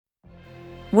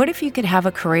What if you could have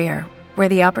a career where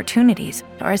the opportunities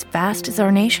are as vast as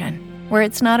our nation, where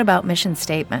it's not about mission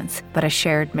statements, but a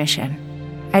shared mission?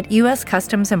 At U.S.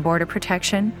 Customs and Border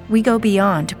Protection, we go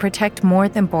beyond to protect more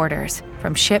than borders.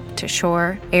 From ship to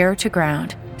shore, air to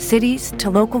ground, cities to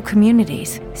local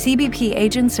communities, CBP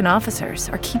agents and officers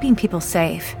are keeping people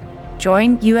safe.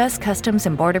 Join U.S. Customs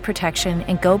and Border Protection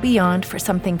and go beyond for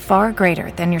something far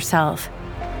greater than yourself.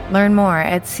 Learn more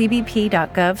at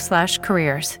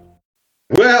cbp.gov/careers.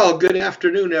 Well, good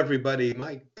afternoon, everybody.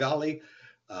 My golly,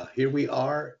 here we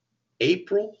are,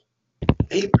 April.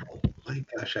 My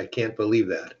gosh, I can't believe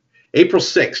that. April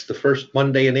 6th, the first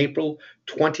Monday in April,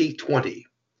 2020.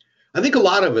 I think a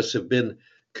lot of us have been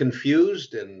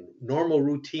confused and normal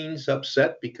routines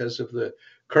upset because of the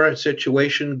current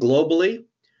situation globally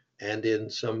and in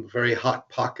some very hot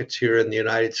pockets here in the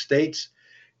United States.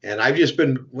 And I've just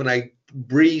been, when I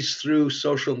breeze through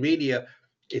social media,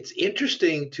 it's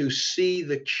interesting to see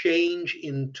the change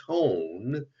in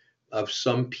tone of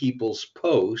some people's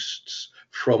posts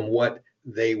from what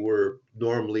they were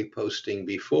normally posting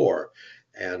before.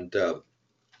 And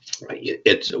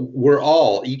we're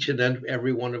all, each and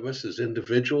every one of us as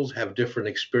individuals have different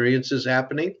experiences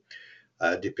happening,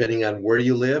 depending on where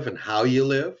you live and how you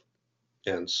live.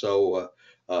 And so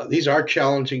these are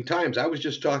challenging times. I was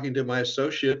just talking to my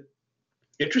associate.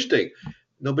 Interesting.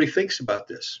 Nobody thinks about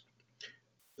this.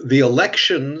 The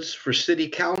elections for city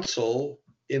council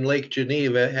in Lake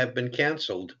Geneva have been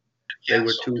canceled. They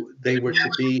were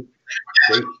to be.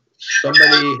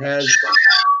 Somebody has.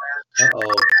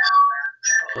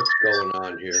 What's going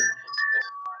on here?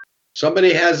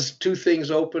 Somebody has two things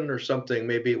open or something.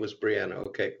 Maybe it was Brianna.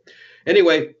 Okay.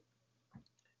 Anyway,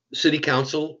 city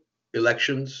council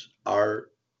elections are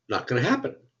not going to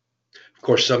happen. Of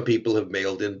course, some people have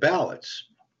mailed in ballots.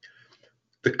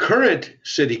 The current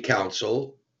city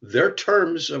council, their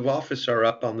terms of office are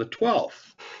up on the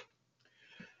 12th.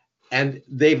 And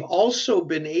they've also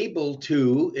been able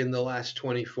to, in the last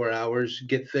 24 hours,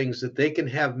 get things that they can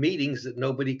have meetings that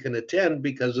nobody can attend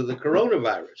because of the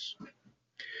coronavirus.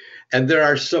 And there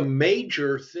are some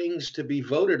major things to be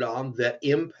voted on that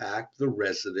impact the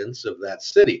residents of that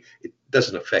city. It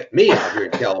doesn't affect me out here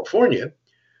in California,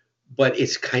 but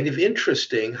it's kind of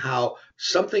interesting how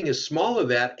something as small as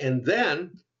that. And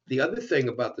then the other thing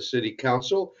about the city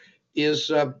council is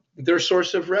their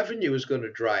source of revenue is going to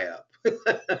dry up.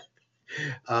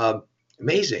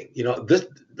 Amazing. You know,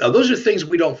 those are things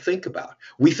we don't think about.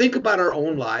 We think about our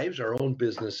own lives, our own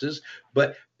businesses,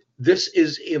 but this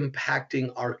is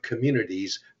impacting our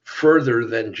communities further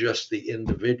than just the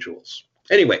individuals.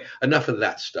 Anyway, enough of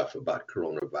that stuff about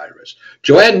coronavirus.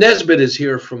 Joanne Nesbitt is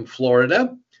here from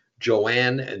Florida.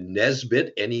 Joanne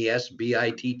Nesbitt,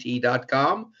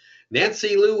 NESBITT.com.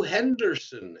 Nancy Lou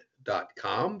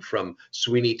Henderson.com from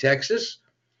Sweeney, Texas.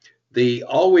 The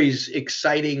always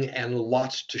exciting and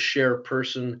lots to share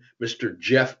person, Mr.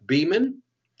 Jeff Beeman,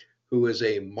 who is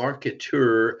a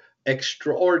marketer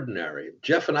extraordinary.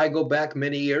 Jeff and I go back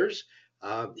many years.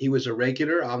 He was a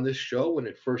regular on this show when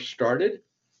it first started.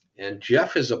 And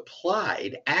Jeff has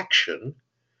applied action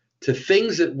to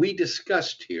things that we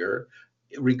discussed here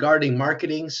regarding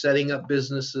marketing, setting up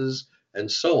businesses,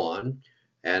 and so on.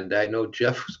 And I know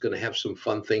Jeff is going to have some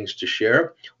fun things to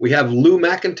share. We have Lou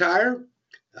McIntyre,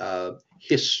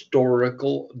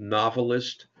 historical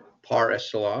novelist par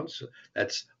excellence.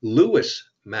 That's Lewis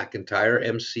McIntyre,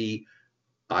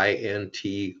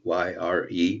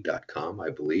 McIntyre.com,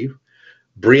 I believe.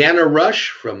 Brianna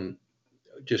Rush, from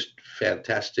just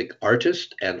fantastic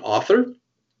artist and author.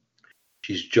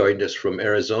 She's joined us from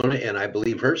Arizona, and I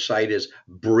believe her site is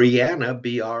Brianna,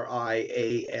 BRIANNA,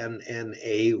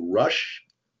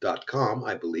 Rush.com,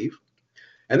 I believe.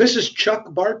 And this is Chuck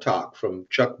Bartok from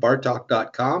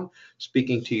chuckbartok.com,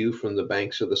 speaking to you from the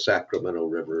banks of the Sacramento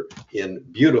River in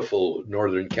beautiful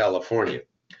Northern California.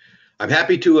 I'm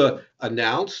happy to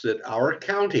announce that our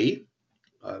county,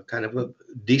 kind of a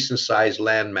decent-sized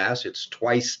landmass, it's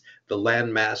twice the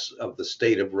landmass of the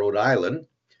state of Rhode Island,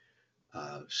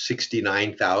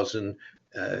 69,000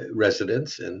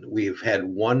 residents, and we've had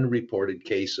one reported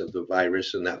case of the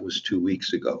virus, and that was 2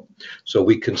 weeks ago. So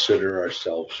we consider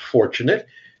ourselves fortunate,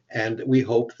 and we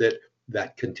hope that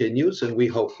that continues, and we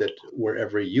hope that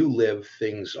wherever you live,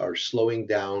 things are slowing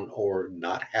down or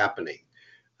not happening.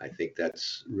 I think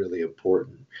that's really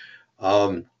important.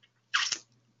 One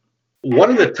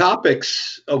of the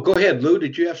topics, go ahead, Lou,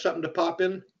 did you have something to pop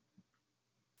in?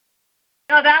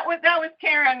 No, that was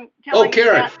Karen telling me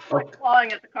that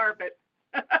clawing at the carpet.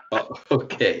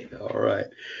 Okay, all right.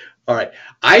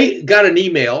 I got an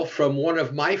email from one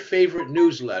of my favorite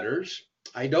newsletters.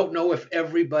 I don't know if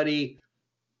everybody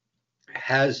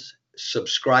has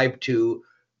subscribe to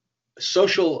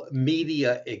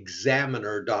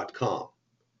socialmediaexaminer.com.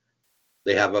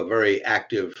 They have a very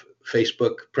active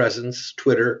Facebook presence,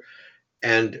 Twitter,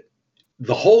 and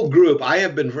the whole group. I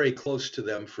have been very close to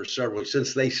them for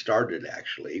since they started,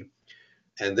 actually,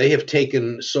 and they have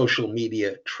taken social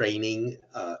media training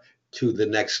to the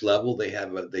next level.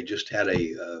 They just had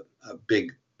a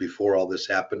big, before all this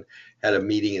happened, had a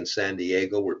meeting in San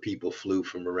Diego where people flew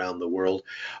from around the world.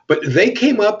 But they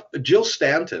came up, Jill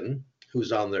Stanton,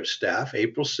 who's on their staff,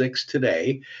 April 6th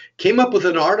today, came up with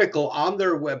an article on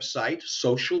their website,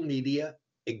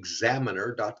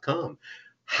 socialmediaexaminer.com,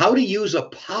 how to use a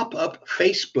pop-up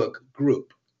Facebook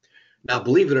group. Now,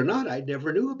 believe it or not, I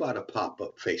never knew about a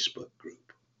pop-up Facebook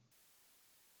group.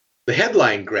 The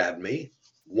headline grabbed me: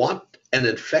 want an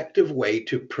effective way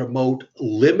to promote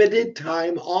limited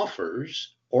time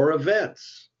offers or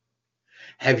events.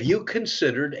 Have you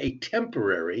considered a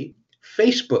temporary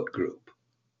Facebook group?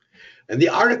 And the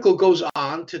article goes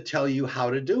on to tell you how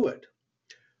to do it,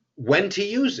 when to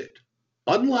use it.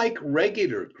 Unlike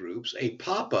regular groups, a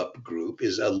pop-up group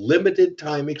is a limited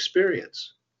time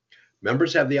experience.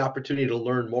 Members have the opportunity to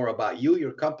learn more about you,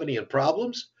 your company, and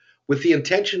problems with the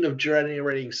intention of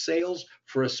generating sales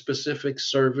for a specific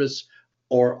service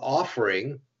or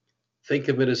offering. Think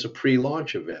of it as a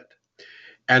pre-launch event.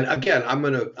 And again, I'm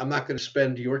not going to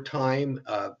spend your time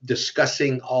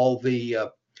discussing all the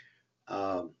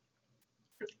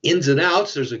ins and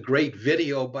outs. There's a great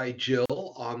video by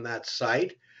Jill on that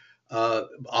site.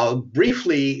 I'll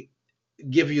briefly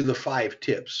give you the 5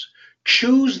 tips.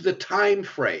 Choose the time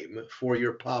frame for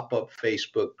your pop-up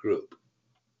Facebook group.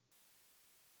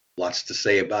 Lots to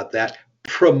say about that.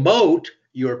 Promote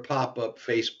your pop-up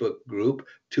Facebook group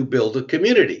to build a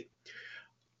community.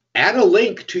 Add a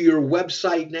link to your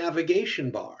website navigation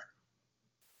bar.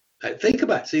 Think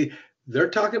about it. See, they're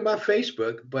talking about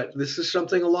Facebook, but this is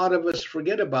something a lot of us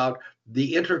forget about,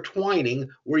 the intertwining.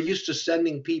 We're used to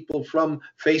sending people from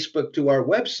Facebook to our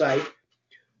website.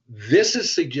 This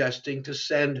is suggesting to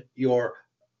send your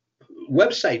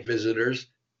website visitors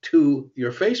to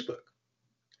your Facebook.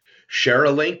 Share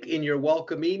a link in your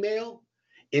welcome email.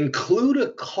 Include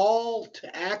a call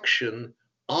to action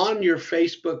on your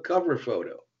Facebook cover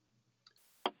photo.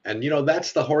 And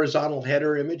that's the horizontal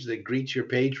header image that greets your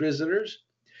page visitors.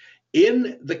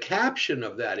 In the caption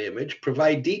of that image,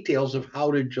 provide details of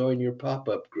how to join your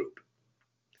pop-up group.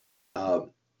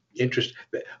 Interest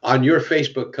on your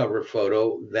Facebook cover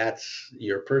photo, that's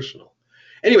your personal.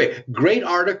 Anyway, great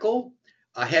article.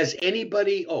 Has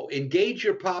anybody, engage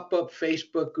your pop-up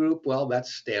Facebook group? Well,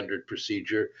 that's standard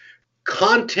procedure.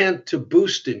 Content to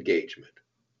boost engagement.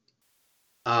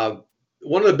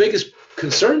 One of the biggest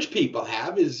concerns people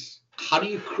have is, how do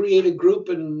you create a group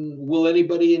and will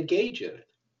anybody engage in it?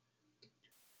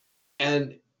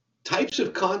 And types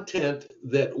of content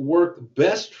that work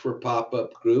best for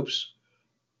pop-up groups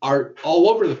are all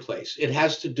over the place. It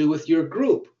has to do with your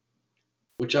group,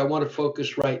 which I want to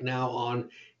focus right now on.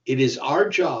 It is our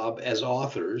job as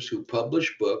authors who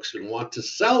publish books and want to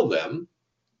sell them.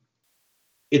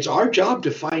 It's our job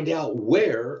to find out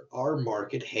where our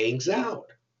market hangs out.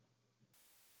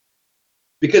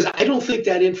 Because I don't think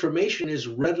that information is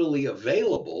readily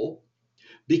available,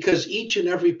 because each and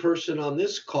every person on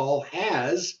this call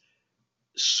has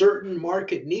certain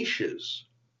market niches.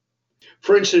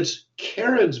 For instance,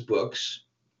 Karen's books,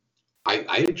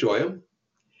 I enjoy them,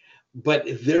 but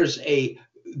there's a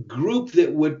group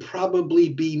that would probably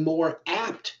be more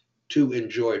apt to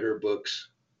enjoy her books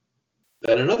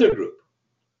than another group.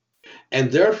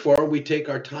 And therefore, we take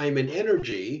our time and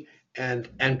energy and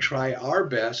try our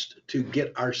best to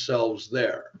get ourselves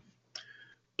there.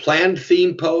 Planned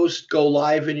theme posts, go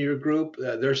live in your group.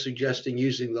 They're suggesting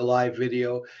using the live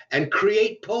video, and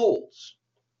create polls.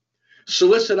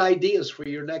 Solicit ideas for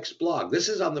your next blog. This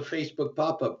is on the Facebook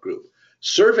pop-up group.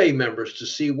 Survey members to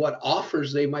see what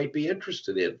offers they might be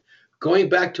interested in. Going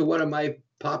back to one of my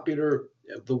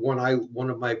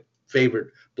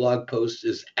favorite blog posts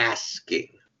is asking.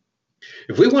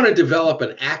 If we want to develop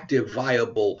an active,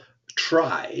 viable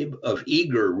tribe of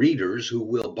eager readers who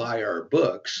will buy our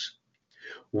books,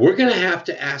 we're going to have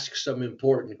to ask some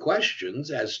important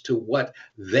questions as to what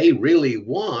they really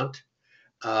want,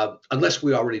 unless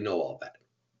we already know all that.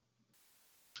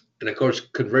 And of course,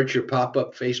 convert your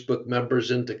pop-up Facebook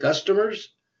members into customers,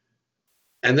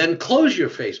 and then close your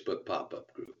Facebook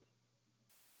pop-up group.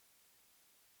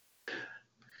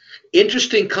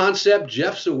 Interesting concept.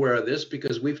 Jeff's aware of this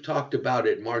because we've talked about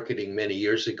it in marketing many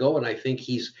years ago, and I think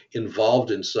he's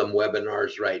involved in some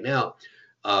webinars right now.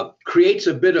 Creates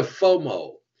a bit of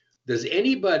FOMO. Does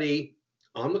anybody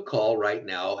on the call right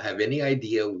now have any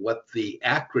idea what the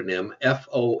acronym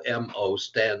FOMO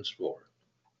stands for?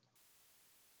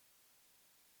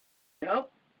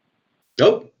 Nope.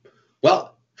 Nope.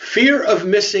 Well, fear of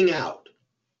missing out.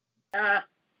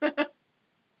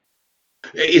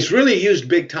 It's really used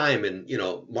big time in,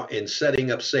 in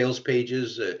setting up sales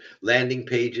pages, landing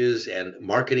pages, and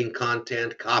marketing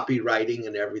content, copywriting,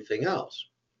 and everything else.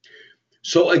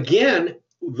 So again,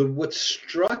 what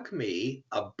struck me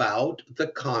about the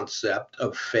concept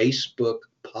of Facebook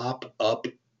pop-up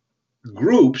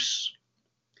groups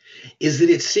is that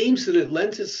it seems that it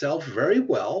lends itself very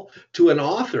well to an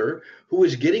author who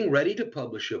is getting ready to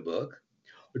publish a book,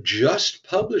 just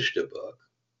published a book,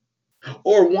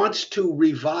 or wants to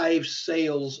revive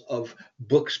sales of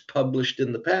books published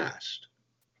in the past.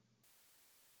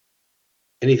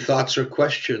 Any thoughts or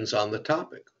questions on the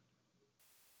topic?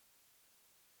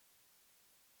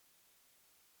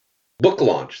 Book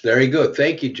launch. Very good.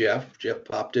 Thank you, Jeff. Jeff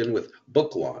popped in with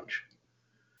book launch.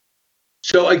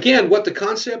 So again, what the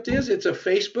concept is, it's a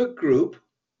Facebook group.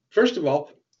 First of all,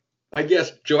 I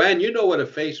guess, Joanne, you know what a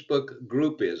Facebook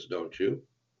group is, don't you?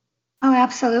 Oh,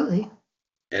 absolutely.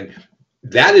 And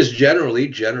that is generally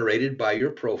generated by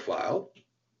your profile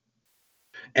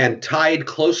and tied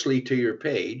closely to your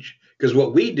page. Because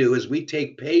what we do is we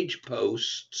take page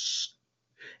posts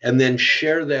and then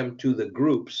share them to the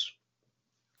groups.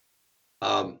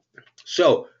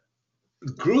 So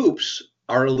groups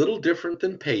are a little different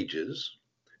than pages.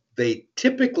 They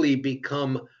typically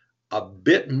become a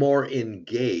bit more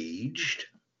engaged,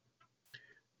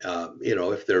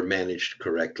 if they're managed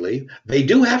correctly. They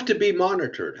do have to be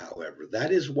monitored, however.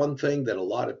 That is one thing that a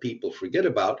lot of people forget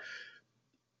about,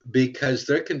 because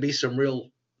there can be some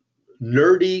real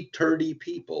nerdy, turdy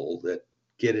people that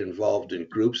get involved in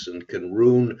groups and can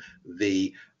ruin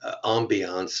the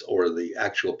ambiance or the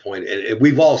actual point. And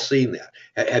we've all seen that.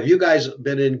 Have you guys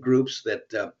been in groups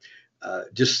that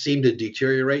just seem to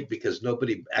deteriorate because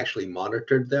nobody actually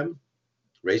monitored them?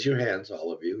 Raise your hands,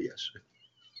 all of you. Yes.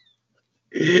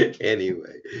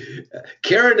 Anyway,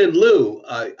 Karen and Lou,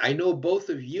 I know both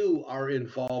of you are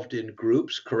involved in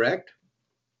groups, correct?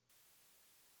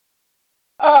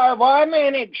 Well, I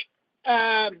manage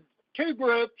two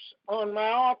groups on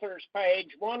my author's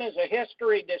page. One is a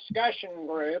history discussion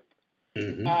group,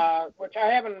 which I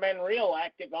haven't been real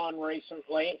active on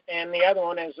recently, and the other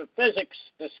one is a physics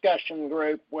discussion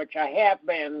group, which I have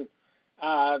been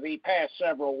the past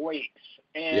several weeks.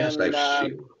 And yes, I've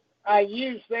seen. I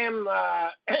use them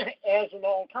as an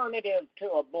alternative to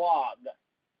a blog.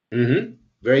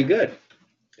 Very good.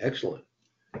 Excellent.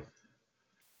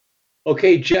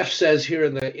 Okay, Jeff says here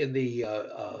in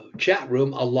the chat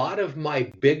room, a lot of my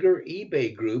bigger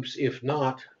eBay groups, if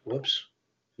not, whoops,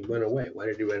 he went away. Why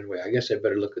did he run away? I guess I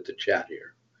better look at the chat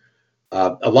here.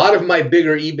 A lot of my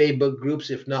bigger eBay book groups,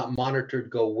 if not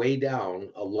monitored, go way down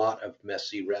a lot of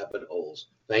messy rabbit holes.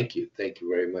 Thank you. Thank you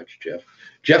very much, Jeff.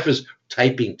 Jeff is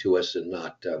typing to us and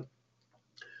not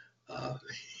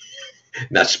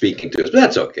speaking to us, but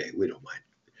that's okay. We don't mind.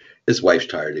 His wife's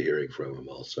tired of hearing from him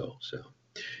also. So,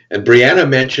 and Brianna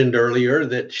mentioned earlier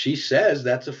that she says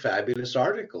that's a fabulous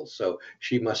article. So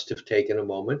she must have taken a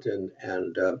moment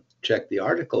and checked the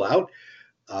article out.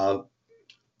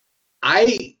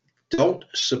 I don't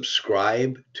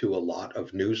subscribe to a lot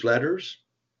of newsletters.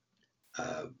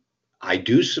 I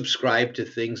do subscribe to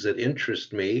things that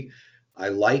interest me. I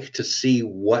like to see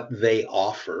what they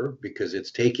offer because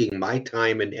it's taking my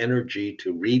time and energy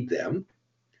to read them.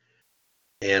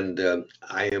 And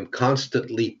I am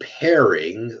constantly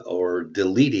pairing or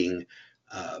deleting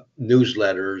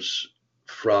newsletters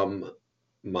from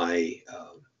my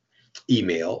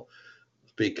email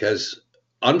because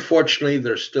unfortunately,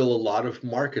 there's still a lot of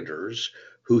marketers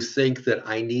who think that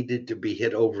I needed to be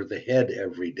hit over the head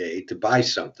every day to buy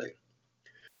something.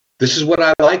 This is what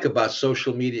I like about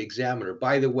Social Media Examiner.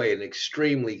 By the way, an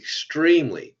extremely,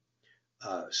 extremely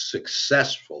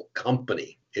successful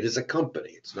company. It is a company.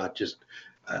 It's not just,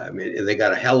 they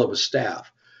got a hell of a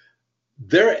staff.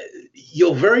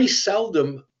 You'll very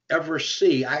seldom ever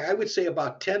see, I would say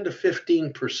about 10 to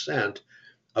 15%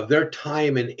 of their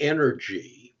time and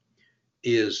energy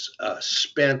is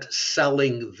spent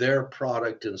selling their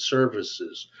product and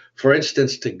services. For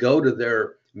instance, to go to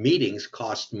their meetings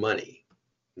cost money,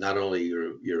 not only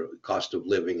your cost of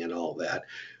living and all that,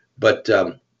 but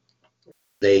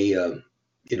they have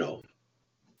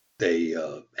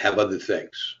other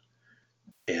things.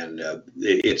 And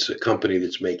it's a company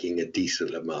that's making a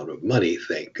decent amount of money,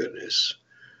 thank goodness.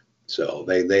 So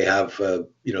they have,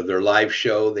 their live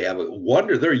show. They have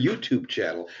their YouTube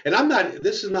channel. And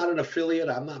this is not an affiliate.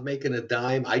 I'm not making a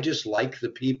dime. I just like the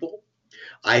people.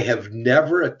 I have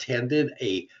never attended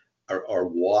or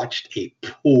watched a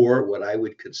poor, what I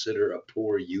would consider a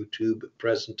poor YouTube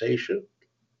presentation.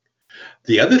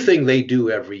 The other thing they do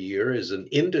every year is an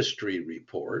industry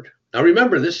report. Now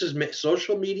remember, this is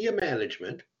social media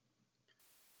management.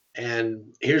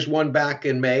 And here's one back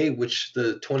in May, which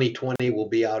the 2020 will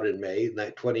be out in May,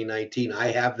 2019. I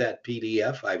have that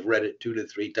PDF. I've read it 2 to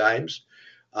 3 times.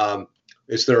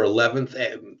 It's their 11th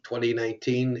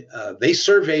 2019. They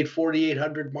surveyed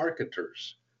 4,800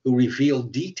 marketers who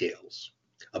revealed details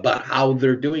about how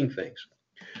they're doing things.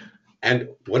 And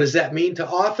what does that mean to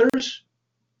authors?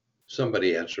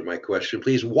 Somebody answer my question,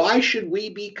 please. Why should we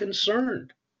be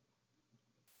concerned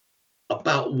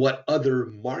about what other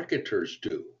marketers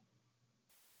do?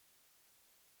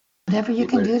 Whatever you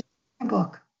can do to sell your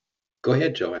book. Go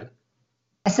ahead, Joanne.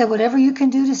 I said, whatever you can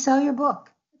do to sell your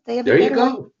book. They have there you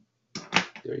go.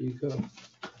 There you go.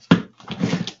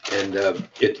 And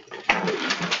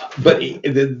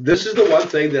this is the one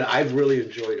thing that I've really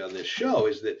enjoyed on this show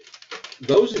is that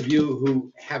those of you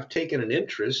who have taken an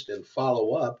interest and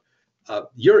follow up,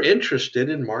 you're interested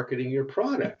in marketing your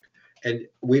product. And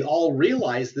we all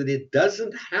realize that it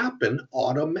doesn't happen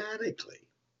automatically.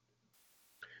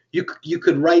 You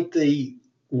could write the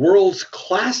world's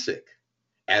classic,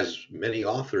 as many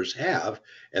authors have,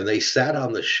 and they sat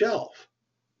on the shelf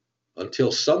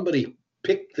until somebody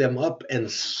picked them up and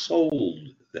sold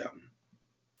them.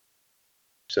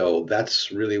 So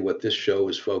that's really what this show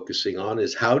is focusing on,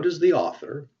 is how does the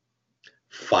author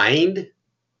find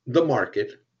the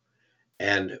market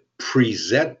and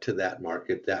present to that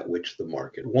market that which the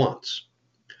market wants.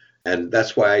 And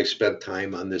that's why I spent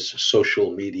time on this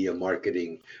social media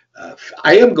marketing.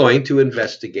 I am going to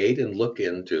investigate and look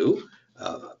into.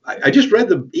 I just read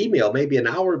the email maybe an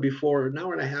hour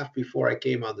and a half before I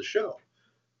came on the show.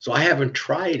 So I haven't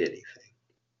tried anything.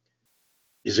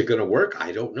 Is it going to work?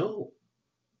 I don't know.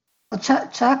 Well,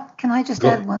 Chuck, can I just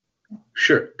add one?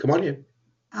 Sure. Come on in.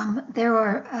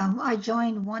 I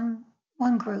joined one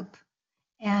group,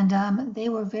 and they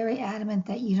were very adamant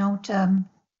that you don't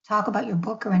talk about your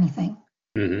book or anything.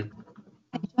 Mm-hmm.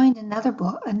 I joined another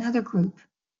group,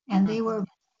 and they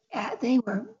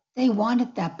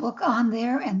wanted that book on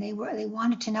there, and they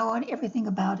wanted to know everything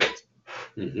about it.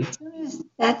 Mm-hmm. As soon as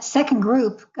that second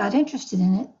group got interested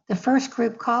in it, the first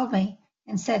group called me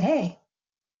and said, "Hey,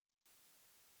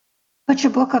 put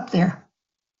your book up there."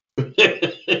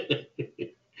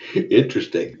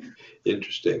 Interesting.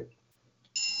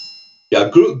 Yeah,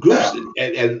 groups,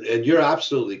 and you're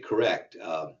absolutely correct.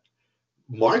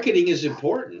 Marketing is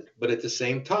important, but at the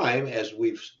same time, as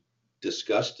we've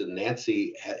discussed and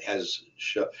Nancy has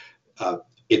shown,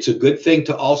 it's a good thing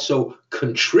to also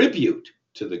contribute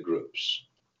to the groups.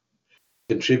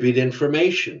 Contribute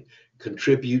information,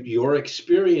 contribute your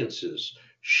experiences,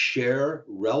 share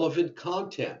relevant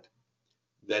content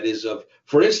that is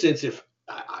for instance, if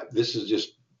this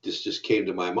just came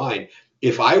to my mind,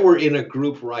 if I were in a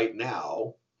group right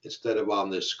now, instead of on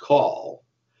this call,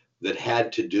 that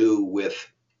had to do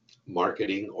with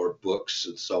marketing or books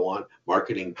and so on,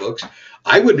 marketing books,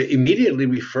 I would immediately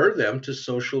refer them to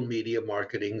social media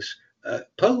marketing's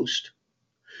post.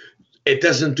 It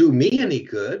doesn't do me any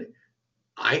good.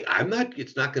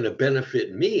 It's not going to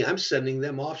benefit me. I'm sending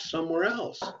them off somewhere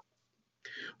else.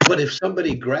 But if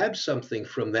somebody grabs something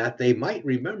from that, they might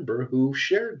remember who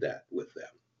shared that with them.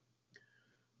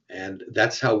 And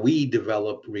that's how we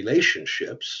develop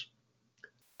relationships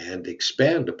and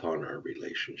expand upon our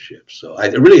relationships. So I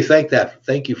really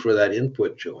thank you for that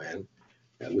input, Joanne.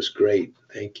 That was great.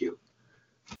 Thank you.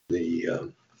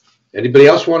 Anybody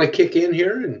else want to kick in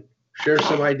here and share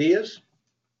some ideas?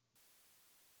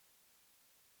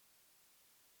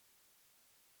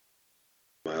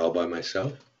 Am I all by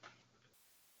myself?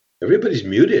 Everybody's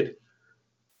muted.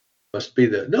 Must be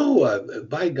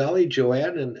by golly,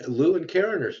 Joanne and Lou and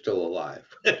Karen are still alive.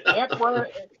 Yep,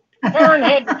 Karen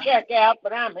had to check out,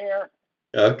 but I'm here.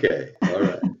 Okay, all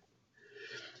right.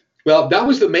 Well, that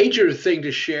was the major thing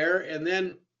to share. And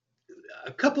then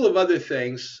a couple of other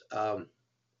things.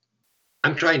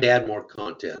 I'm trying to add more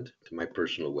content to my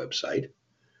personal website.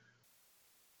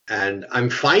 And I'm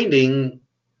finding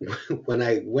when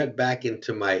I went back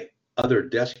into my other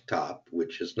desktop,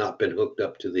 which has not been hooked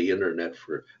up to the internet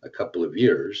for a couple of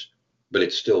years, but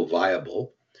it's still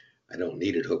viable. I don't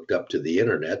need it hooked up to the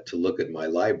internet to look at my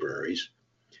libraries.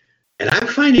 And I'm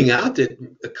finding out that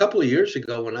a couple of years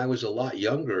ago, when I was a lot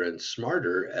younger and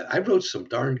smarter, I wrote some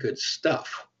darn good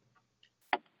stuff.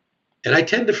 And I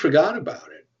tend to forget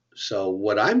about it. So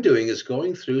what I'm doing is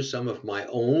going through some of my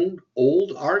own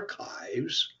old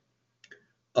archives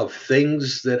of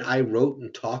things that I wrote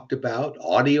and talked about,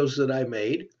 audios that I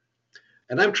made,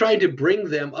 And I'm trying to bring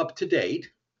them up to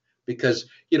date because,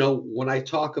 you know, when I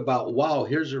talk about, wow,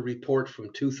 here's a report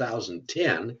from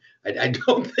 2010, I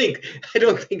don't think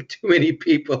too many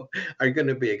people are going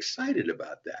to be excited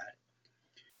about that.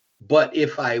 But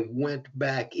if I went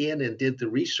back in and did the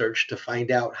research to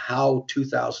find out how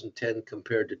 2010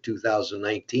 compared to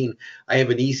 2019, I have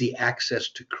an easy access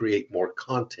to create more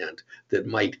content that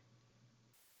might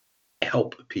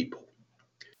help people.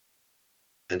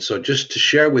 And so just to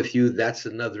share with you, that's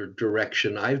another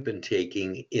direction I've been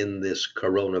taking in this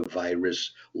coronavirus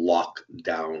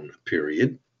lockdown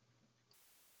period,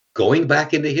 going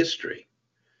back into history.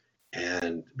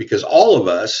 And because all of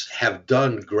us have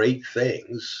done great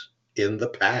things in the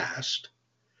past,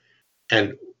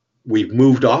 and we've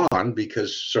moved on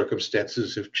because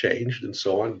circumstances have changed and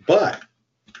so on. But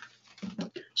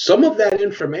some of that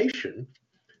information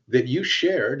that you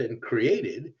shared and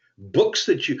created,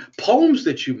 poems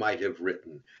that you might have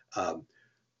written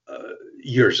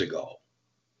years ago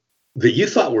that you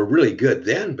thought were really good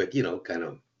then, but, you know, kind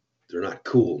of, they're not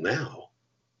cool now.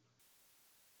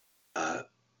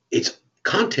 It's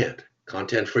content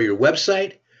for your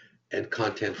website and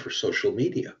content for social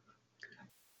media.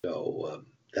 So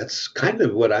that's kind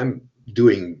of what I'm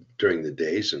doing during the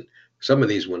days. And some of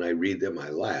these, when I read them, I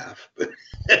laugh.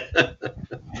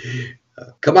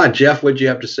 Come on, Jeff, what'd you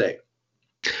have to say?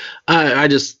 I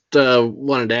just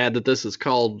wanted to add that this is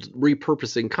called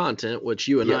repurposing content, which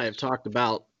you and I have talked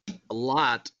about a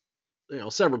lot, you know,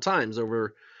 several times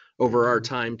over our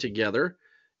time together.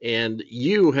 And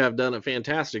you have done a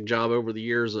fantastic job over the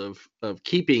years of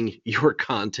keeping your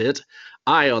content.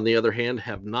 I, on the other hand,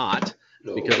 have not,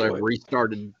 because I've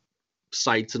restarted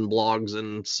sites and blogs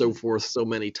and so forth so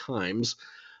many times.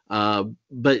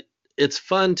 But it's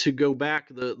fun to go back.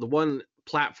 The one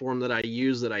platform that I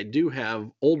use that I do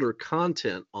have older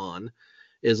content on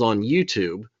is on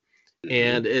YouTube.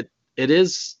 And it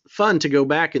is fun to go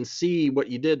back and see what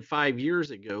you did 5 years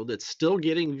ago that's still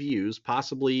getting views,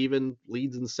 possibly even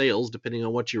leads and sales, depending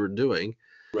on what you were doing.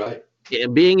 Right.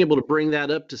 And being able to bring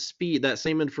that up to speed, that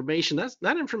same information,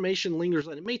 that information lingers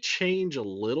on. It may change a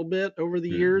little bit over the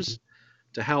years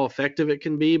to how effective it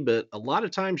can be, but a lot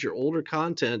of times your older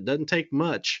content doesn't take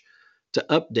much to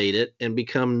update it and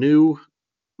become new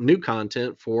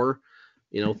content for,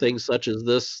 you know, things such as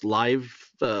this live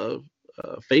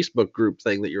Facebook group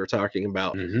thing that you were talking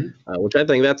about, which I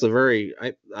think that's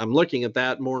I'm looking at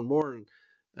that more and more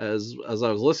as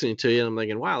I was listening to you, and I'm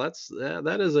thinking, wow,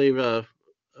 that is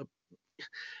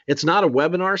it's not a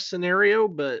webinar scenario,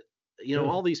 but you know,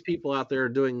 all these people out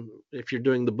there if you're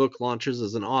doing the book launches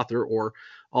as an author, or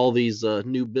all these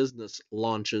new business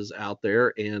launches out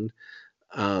there, and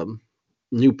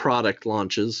new product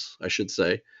launches, I should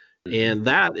say. And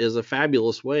that is a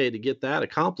fabulous way to get that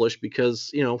accomplished,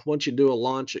 because, you know, once you do a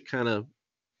launch,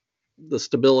 the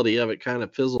stability of it kind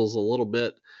of fizzles a little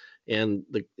bit, and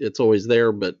it's always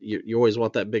there, but you always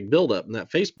want that big buildup, and that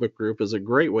Facebook group is a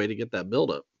great way to get that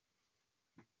buildup.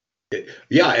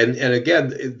 Yeah, and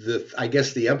again, I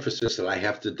guess the emphasis that I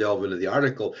have to delve into the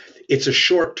article, it's a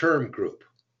short-term group.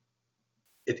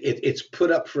 It's put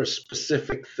up for a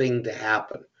specific thing to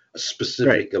happen, a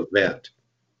specific event.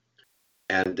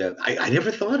 And I never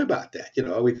thought about that. You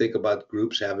know, we think about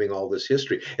groups having all this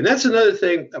history. And that's another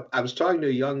thing. I was talking to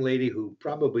a young lady who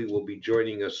probably will be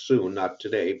joining us soon, not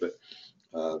today, but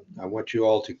I want you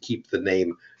all to keep the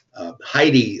name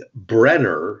Heidi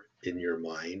Brenner in your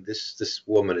mind. This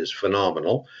woman is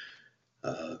phenomenal.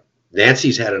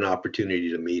 Nancy's had an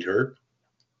opportunity to meet her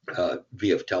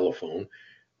via telephone.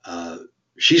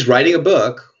 She's writing a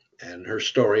book, and her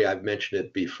story, I've mentioned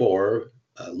it before.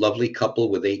 A lovely couple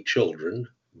with 8 children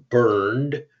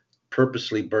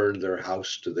purposely burned their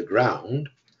house to the ground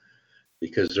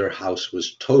because their house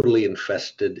was totally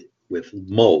infested with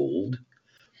mold.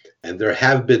 And there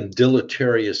have been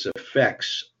deleterious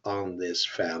effects on this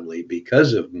family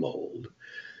because of mold.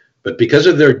 But because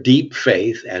of their deep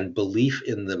faith and belief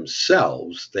in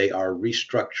themselves, they are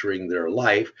restructuring their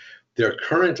life. They're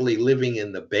currently living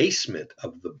in the basement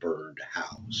of the burned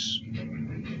house,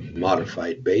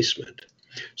 modified basement.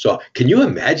 So can you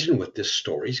imagine what this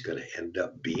story is going to end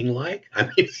up being like? I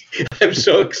mean, I'm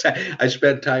so excited. I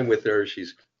spent time with her.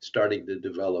 She's starting to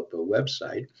develop a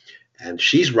website, and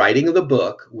she's writing the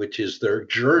book, which is their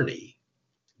journey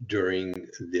during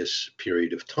this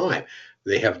period of time.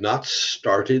 They have not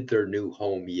started their new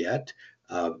home yet.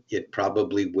 It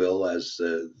probably will as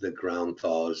the ground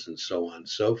thaws and so on and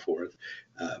so forth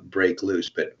break loose.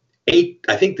 But 8,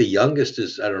 I think the youngest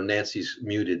is, I don't know, Nancy's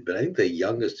muted, but I think the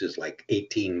youngest is like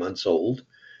 18 months old.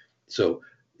 So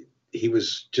he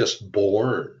was just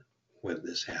born when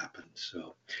this happened.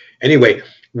 So anyway,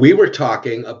 we were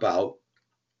talking about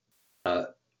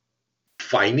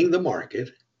finding the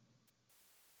market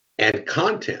and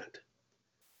content.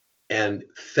 And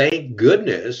thank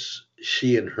goodness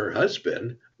she and her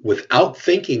husband, without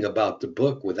thinking about the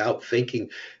book, without thinking,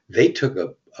 they took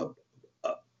a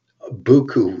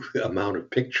buku amount of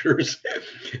pictures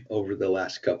over the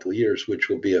last couple of years, which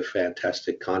will be a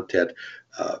fantastic content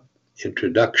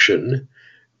introduction.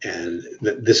 And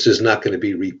this is not going to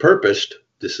be repurposed.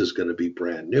 This is going to be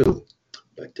brand new.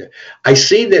 But I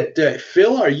see that,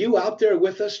 Phil, are you out there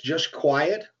with us? Just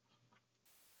quiet?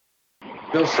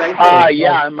 Phil Sanko?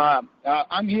 Yeah,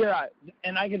 I'm here,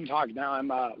 and I can talk now.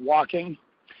 I'm walking.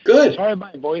 Good. Sorry,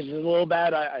 my voice is a little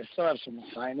bad. I still have some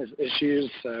sinus issues,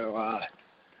 so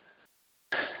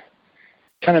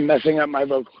kind of messing up my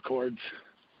vocal cords.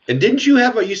 And didn't you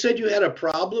have you said you had a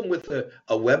problem with a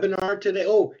webinar today?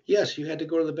 Oh, yes, you had to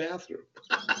go to the bathroom.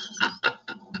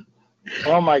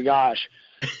 Oh my gosh.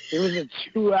 It was a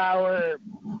 2-hour.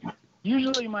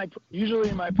 Usually my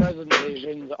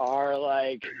presentations are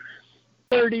like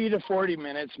 30 to 40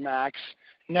 minutes max.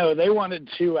 No, they wanted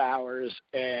 2 hours,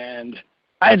 and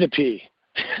I had to pee.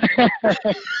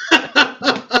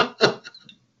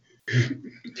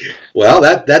 Well,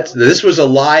 this was a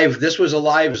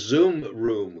live Zoom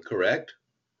room, correct?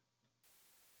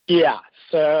 Yeah.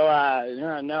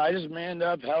 So no, I just manned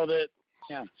up, held it.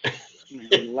 Yeah.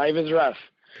 Life is rough.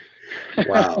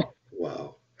 Wow.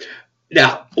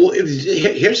 Now,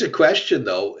 here's a question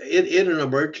though. In an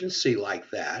emergency like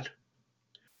that,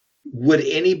 would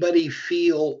anybody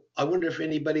I wonder if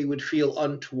anybody would feel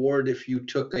untoward if you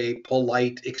took a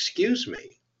polite excuse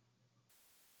me?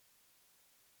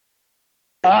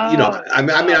 I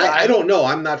don't know.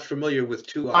 I'm not familiar with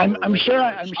 2 hours. I'm sure.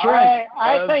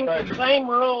 I think the same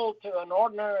rule to an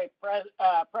ordinary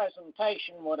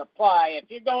presentation would apply. If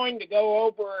you're going to go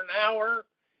over an hour,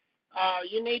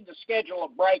 you need to schedule a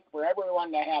break for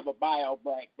everyone to have a bio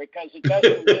break, because it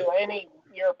doesn't do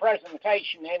your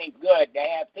presentation any good to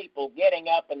have people getting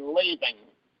up and leaving.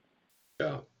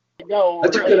 Yeah.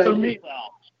 That's a good idea.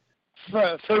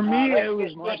 For me, it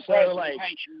was more so like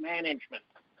management.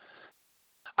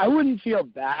 I wouldn't feel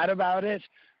bad about it,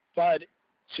 but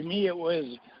to me, it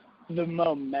was the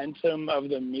momentum of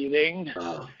the meeting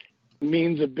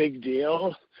means a big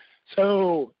deal.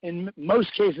 So in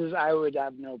most cases, I would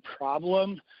have no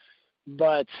problem,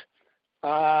 but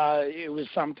it was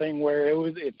something where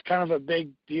it's kind of a big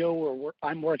deal where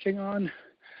I'm working on.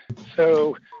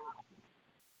 So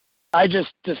I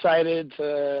just decided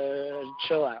to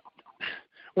chill out.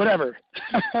 Whatever.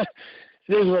 It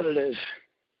is what it is.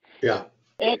 Yeah.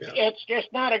 It's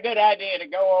just not a good idea to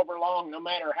go over long, no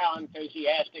matter how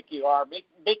enthusiastic you are. Be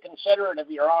considerate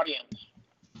of your audience.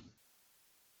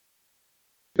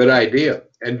 Good idea.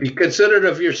 And be considerate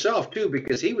of yourself, too,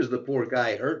 because he was the poor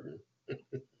guy hurting.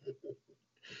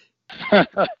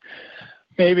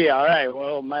 Maybe. All right.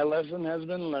 Well, my lesson has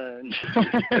been learned.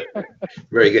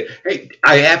 Very good. Hey,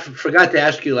 I forgot to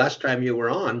ask you last time you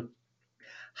were on,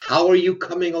 how are you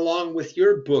coming along with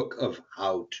your book of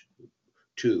how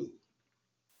to?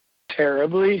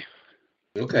 Terribly.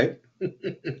 Okay.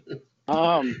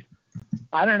 I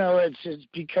don't know. It's just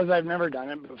because I've never done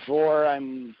it before.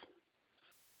 I'm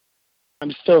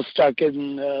still stuck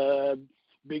in the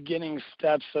beginning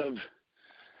steps of,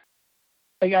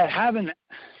 like, I have an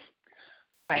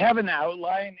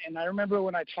outline, and I remember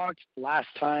when I talked last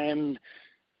time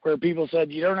where people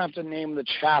said you don't have to name the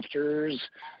chapters,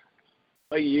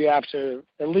 but you have to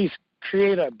at least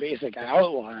create a basic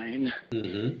outline.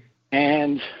 Mm-hmm.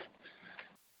 And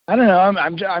I don't know.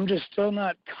 I'm just still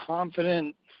not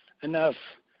confident enough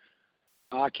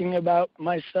talking about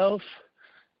myself.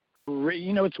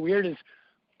 You know, what's weird is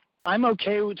I'm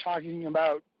okay with talking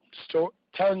about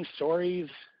telling stories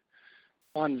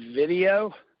on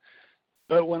video,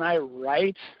 but when I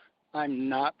write, I'm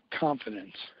not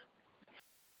confident.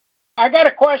 I got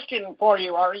a question for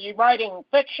you. Are you writing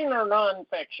fiction or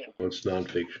nonfiction? What's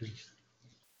nonfiction?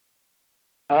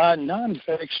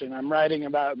 Nonfiction. I'm writing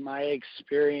about my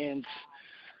experience,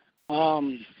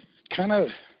 kind of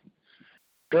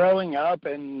growing up,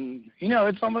 and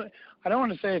it's almost, I don't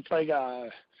want to say it's like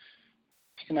a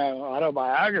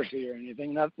autobiography or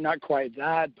anything. Not quite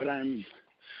that, but I'm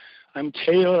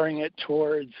tailoring it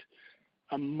towards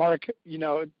a market.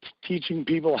 Teaching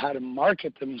people how to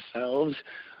market themselves,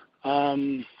 or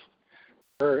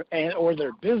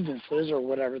their businesses or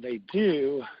whatever they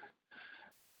do.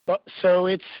 But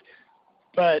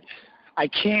I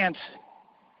can't,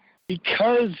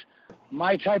 because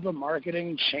my type of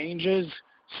marketing changes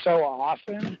so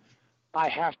often.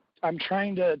 I'm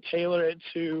trying to tailor it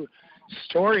to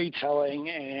storytelling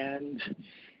and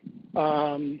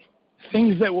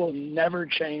things that will never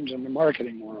change in the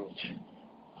marketing world.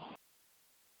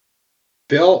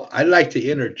 Bill, I'd like to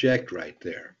interject right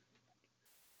there.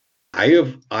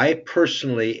 I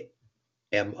personally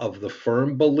am of the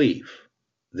firm belief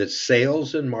that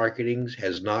sales and marketing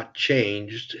has not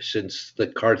changed since the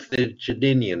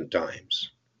Carthaginian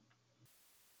times.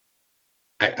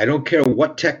 I don't care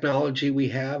what technology we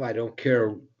have. I don't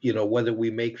care, whether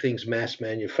we make things mass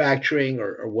manufacturing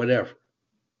or whatever.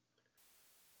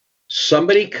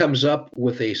 Somebody comes up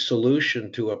with a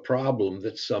solution to a problem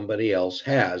that somebody else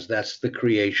has. That's the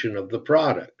creation of the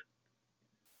product.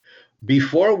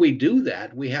 Before we do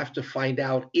that, we have to find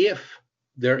out if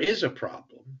there is a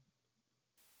problem.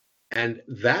 And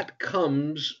that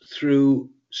comes through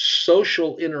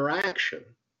social interaction.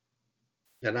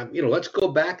 And let's go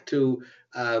back to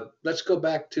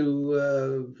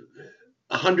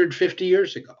 150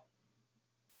 years ago.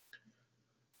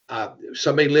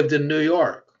 Somebody lived in New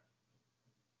York.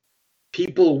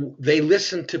 They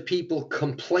listened to people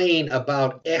complain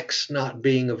about X not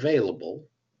being available.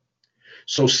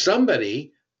 So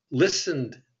somebody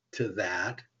listened to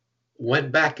that,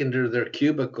 went back into their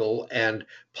cubicle, and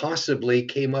possibly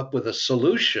came up with a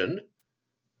solution.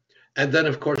 And then,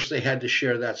 of course, they had to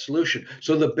share that solution.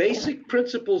 So the basic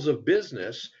principles of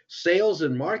business, sales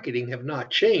and marketing have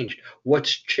not changed.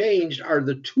 What's changed are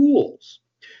the tools.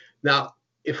 Now,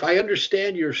 if I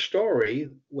understand your story,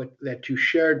 that you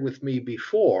shared with me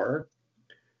before,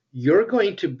 you're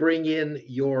going to bring in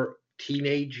your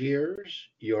teenage years,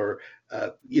 your,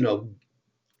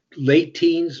 late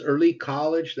teens, early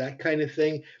college, that kind of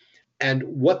thing, and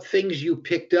what things you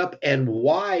picked up and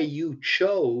why you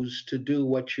chose to do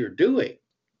what you're doing.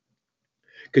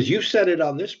 Because you said it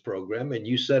on this program, and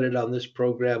you said it on this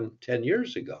program 10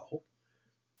 years ago.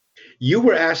 You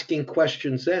were asking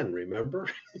questions then, remember?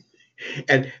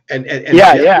 and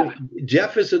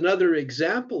Jeff is another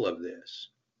example of this.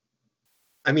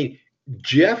 I mean,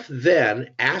 Jeff then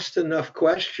asked enough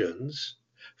questions,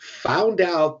 found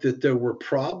out that there were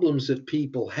problems that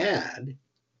people had,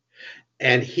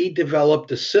 and he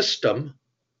developed a system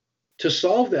to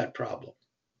solve that problem.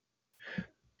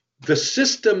 The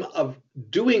system of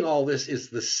doing all this is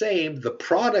the same. The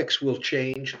products will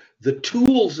change. The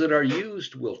tools that are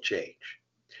used will change.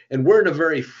 And we're in a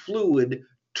very fluid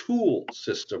tool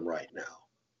system right now.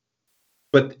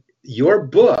 But your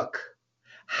book,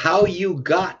 How You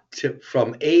Got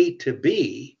from A to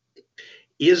B,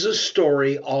 is a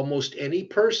story almost any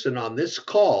person on this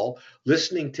call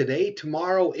listening today,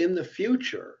 tomorrow, in the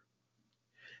future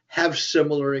have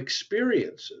similar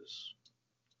experiences,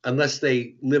 unless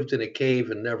they lived in a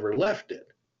cave and never left it.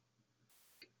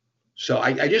 So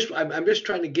I'm just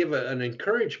trying to give an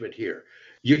encouragement here.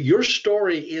 Your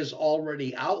story is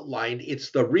already outlined. It's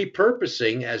the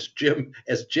repurposing, as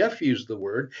Jeff used the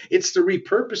word. It's the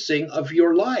repurposing of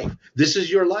your life. This is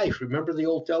your life. Remember the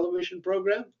old television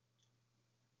program?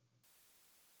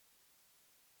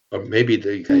 Or maybe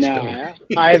you guys don't.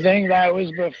 I think that was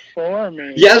before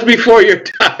me. Yes, before your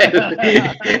time.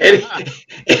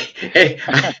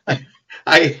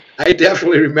 I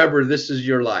definitely remember This Is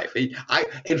Your Life.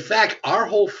 In fact, our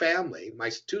whole family,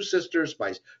 my two sisters,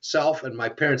 myself, and my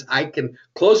parents, I can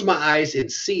close my eyes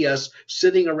and see us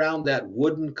sitting around that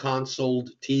wooden console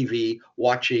TV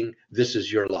watching This Is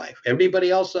Your Life.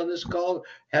 Everybody else on this call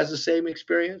has the same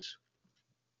experience?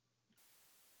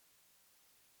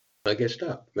 I guess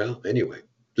not. Well, anyway.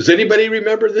 Does anybody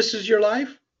remember This Is Your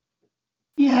Life?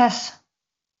 Yes.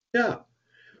 Yeah.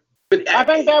 But I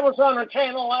think that was on a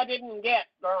channel I didn't get.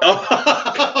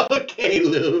 Oh, okay,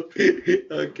 Lou.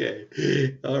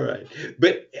 Okay. All right.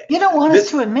 But you don't want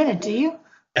us to admit it, do you?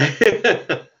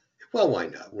 Well, why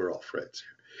not? We're all friends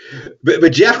here.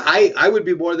 But Jeff, I would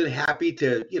be more than happy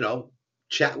to,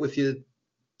 chat with you,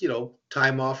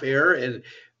 time off air, and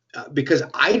because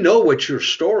I know what your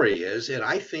story is, and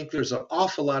I think there's an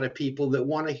awful lot of people that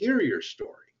want to hear your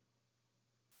story.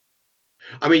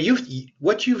 I mean,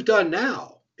 what you've done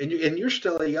now, and you're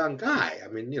still a young guy. I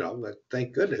mean,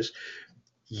 thank goodness.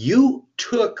 You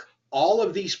took all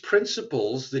of these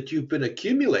principles that you've been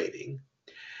accumulating,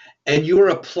 and you're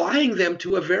applying them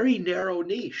to a very narrow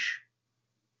niche.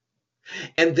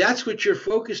 And that's what you're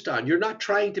focused on. You're not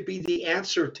trying to be the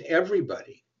answer to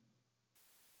everybody.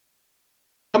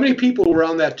 How many people were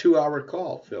on that 2-hour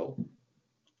call, Phil?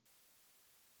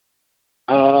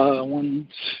 1,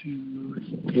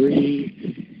 2,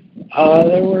 3.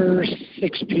 There were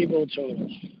 6 people total.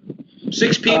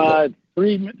 6 people?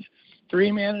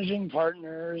 3 managing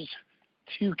partners,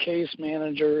 2 case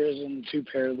managers, and 2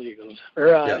 paralegals.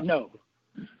 No.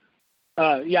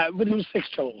 Yeah, but it was 6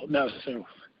 total. No, so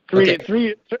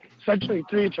essentially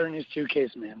 3 attorneys, 2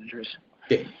 case managers.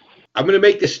 Okay. I'm going to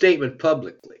make this statement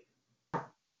publicly.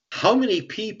 How many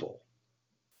people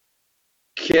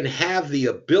can have the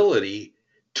ability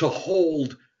to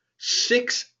hold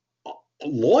 6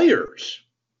 lawyers'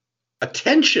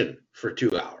 attention for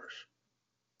 2 hours?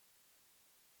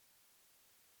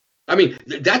 I mean,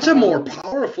 that's a more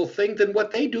powerful thing than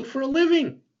what they do for a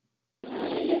living. Well,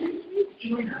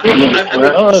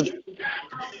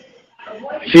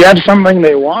 if you have something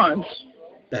they want.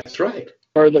 That's right.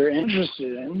 Or they're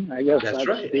interested in, I guess that's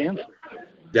right. The answer.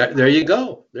 There you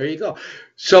go. There you go.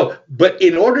 So, but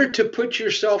in order to put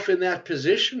yourself in that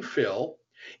position, Phil,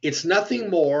 it's nothing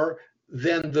more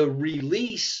than the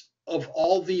release of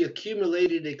all the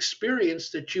accumulated experience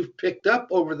that you've picked up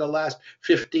over the last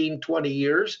 15, 20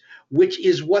 years, which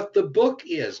is what the book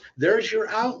is. There's your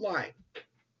outline.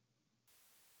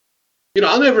 You know,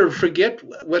 I'll never forget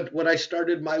when I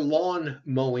started my lawn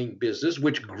mowing business,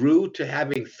 which grew to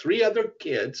having 3 other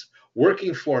kids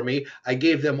working for me. I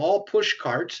gave them all push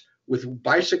carts with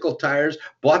bicycle tires,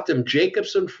 bought them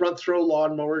Jacobson front throw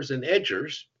lawnmowers and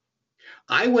edgers.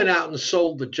 I went out and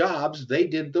sold the jobs. They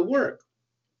did the work.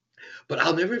 But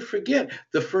I'll never forget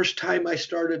the first time I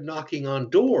started knocking on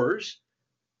doors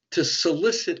to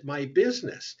solicit my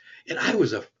business. And I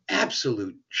was an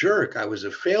absolute jerk. I was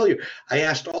a failure. I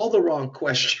asked all the wrong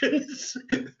questions,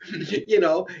 you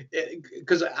know,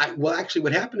 because actually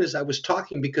what happened is I was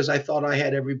talking because I thought I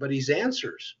had everybody's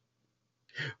answers.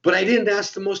 But I didn't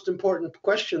ask the most important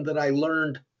question that I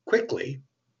learned quickly,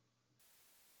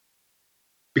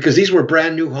 because these were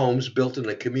brand new homes built in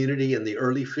a community in the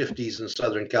early 50s in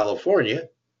Southern California.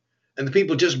 And the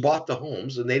people just bought the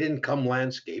homes and they didn't come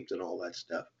landscaped and all that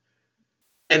stuff.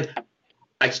 And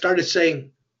I started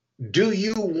saying, do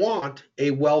you want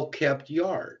a well-kept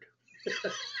yard?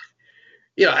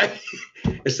 You know,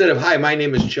 instead of, hi, my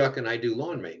name is Chuck and I do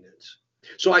lawn maintenance.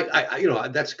 So I you know,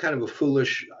 that's kind of a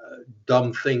foolish,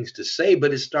 dumb things to say,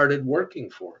 but it started working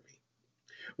for me.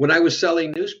 When I was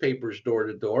selling newspapers door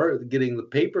to door, getting the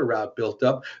paper route built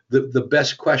up, the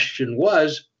best question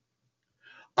was,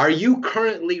 are you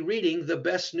currently reading the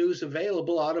best news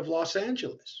available out of Los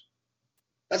Angeles?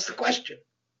 That's the question.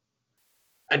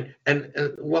 And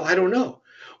well, I don't know.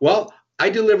 Well, I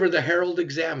deliver the Herald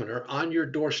Examiner on your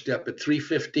doorstep at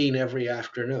 3:15 every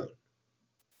afternoon.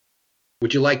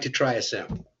 Would you like to try a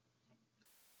sample?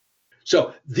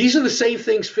 So these are the same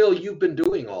things, Phil, you've been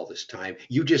doing all this time.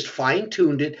 You just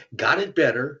fine-tuned it, got it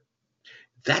better.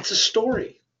 That's a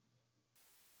story.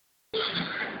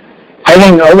 I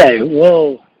think, okay,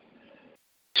 well,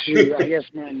 I guess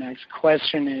my next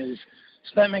question is,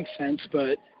 so that makes sense,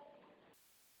 but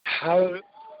how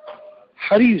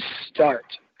do you start?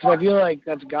 Because I feel like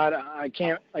that's got, I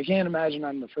can't imagine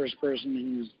I'm the first person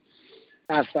who's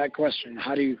asked that question.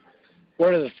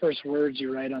 What are the first words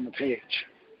you write on the page?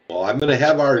 Well, I'm going to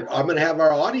have our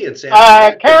audience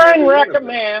answer. Karen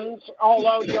recommends,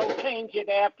 although you'll change it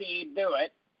after you do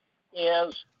it,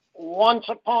 is once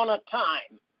upon a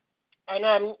time. And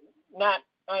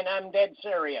I'm dead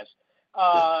serious.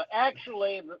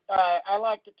 Actually, I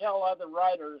like to tell other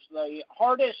writers the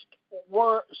hardest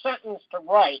sentence to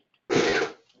write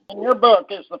in your book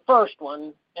is the first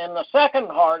one, and the second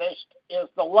hardest is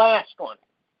the last one.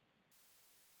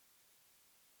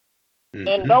 Mm-hmm.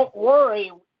 And don't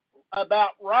worry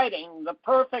about writing the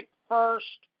perfect first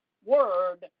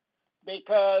word,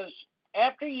 because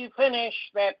after you finish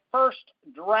that first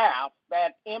draft,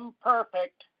 that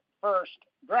imperfect first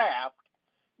draft,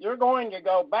 you're going to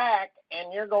go back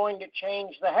and you're going to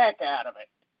change the heck out of it.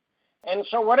 And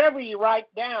so whatever you write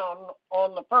down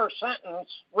on the first sentence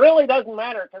really doesn't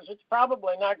matter, because it's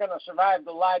probably not going to survive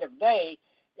the light of day.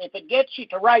 If it gets you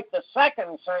to write the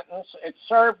second sentence, it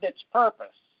served its purpose.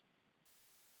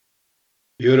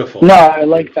 Beautiful. No, I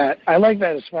like that. I like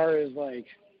that as far as like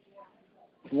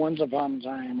once upon a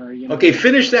time, or Okay,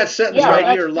 finish that sentence right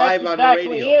here live on the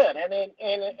radio. That's exactly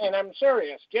it. And I'm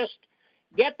serious. Just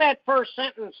get that first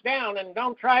sentence down and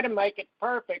don't try to make it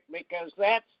perfect, because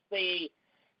that's the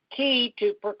key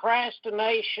to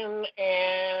procrastination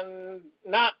and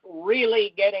not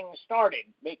really getting started,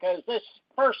 because this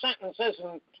first sentence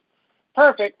isn't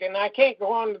perfect, and I can't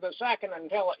go on to the second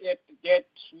until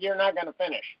you're not going to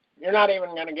finish. You're not even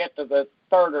going to get to the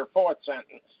third or fourth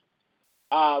sentence.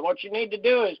 What you need to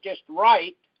do is just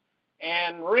write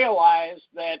and realize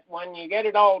that when you get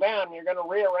it all down, you're going to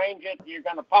rearrange it, you're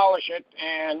going to polish it,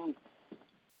 and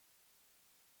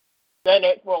then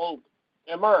it will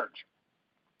emerge.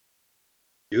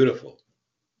 Beautiful.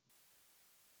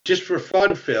 Just for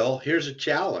fun, Phil, here's a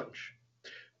challenge.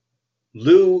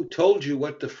 Lou told you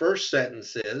what the first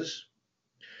sentence is.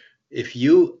 If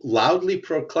you loudly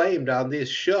proclaimed on this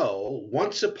show,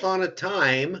 once upon a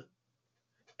time,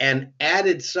 and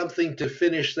added something to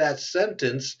finish that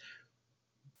sentence,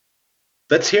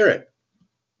 let's hear it.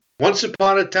 Once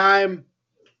upon a time.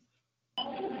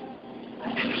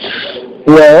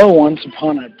 Well, once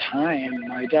upon a time,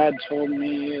 my dad told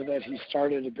me that he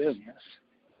started a business.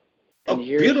 And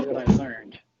here's beautiful. what I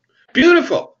learned.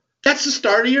 Beautiful. That's the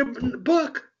start of your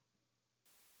book.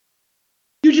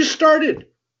 You just started.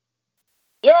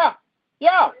 Yeah.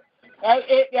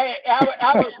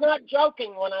 I was not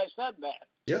joking when I said that.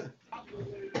 Yeah.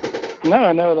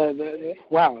 No,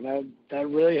 that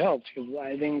really helps, because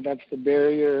I think that's the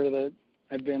barrier that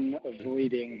I've been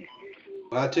avoiding.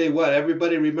 Well, I'll tell you what,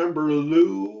 everybody remember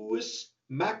Louis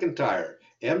McIntyre,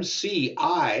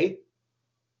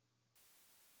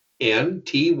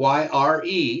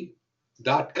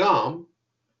 MCINTYRE.com,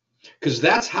 because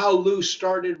that's how Lou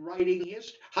started writing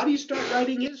history. How do you start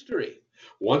writing history?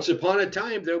 Once upon a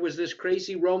time, there was this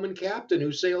crazy Roman captain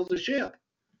who sailed the ship.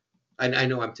 I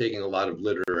know I'm taking a lot of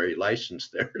literary license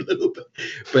there a little bit,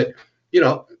 but,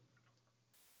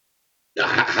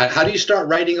 how do you start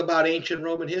writing about ancient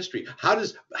Roman history? How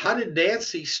did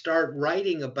Nancy start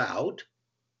writing about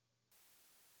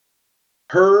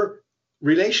her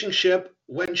relationship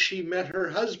when she met her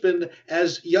husband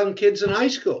as young kids in high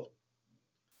school?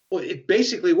 Well, it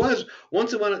basically was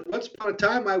once upon a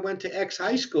time I went to X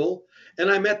high school and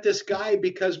I met this guy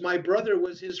because my brother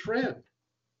was his friend.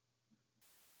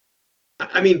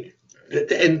 I mean,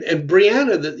 and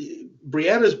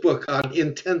Brianna's book on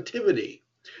intentivity,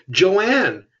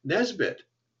 Joanne Nesbitt.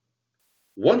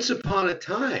 Once upon a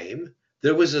time,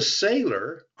 there was a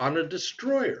sailor on a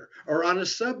destroyer or on a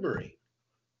submarine.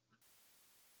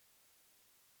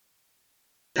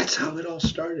 That's how it all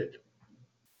started.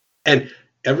 And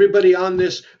everybody on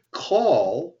this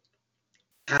call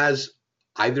has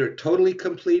either totally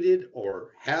completed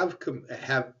or have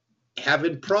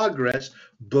in progress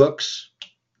books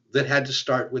that had to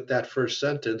start with that first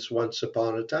sentence, once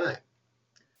upon a time.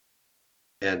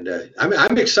 And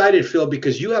I'm excited, Phil,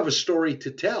 because you have a story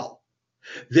to tell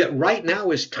that right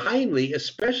now is timely,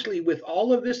 especially with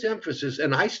all of this emphasis.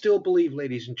 And I still believe,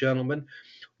 ladies and gentlemen,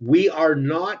 we are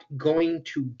not going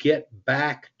to get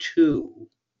back to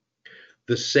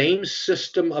the same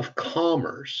system of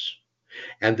commerce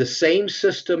and the same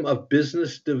system of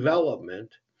business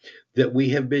development that we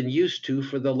have been used to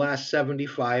for the last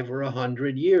 75 or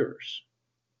 100 years.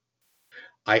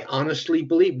 I honestly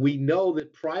believe, we know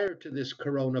that prior to this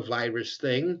coronavirus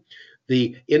thing,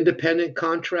 the independent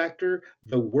contractor,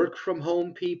 the work from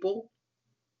home people,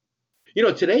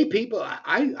 today people,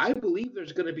 I believe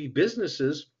there's going to be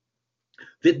businesses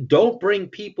that don't bring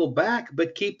people back,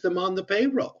 but keep them on the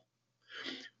payroll.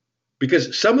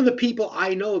 Because some of the people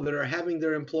I know that are having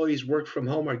their employees work from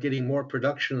home are getting more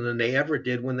production than they ever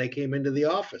did when they came into the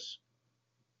office.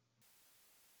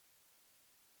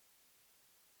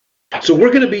 So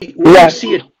we're going to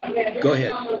see it. Go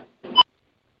ahead.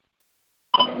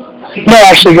 No,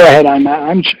 actually, go ahead.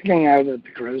 I'm checking out at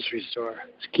the grocery store.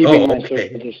 It's keeping my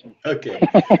social distance.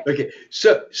 Okay.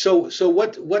 So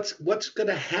what's going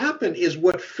to happen is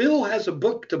what Phil has a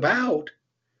book about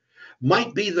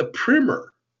might be the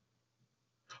primer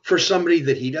for somebody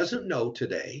that he doesn't know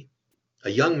today,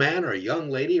 a young man or a young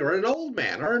lady or an old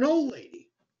man or an old lady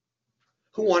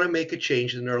who want to make a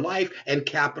change in their life and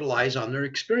capitalize on their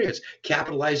experience,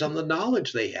 capitalize on the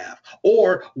knowledge they have,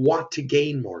 or want to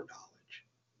gain more knowledge.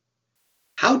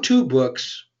 How-to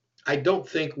books, I don't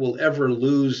think will ever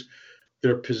lose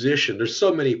their position. There's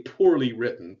so many poorly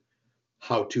written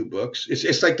how-to books.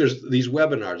 It's like there's these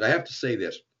webinars. I have to say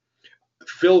this.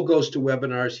 Phil goes to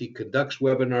webinars. He conducts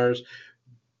webinars.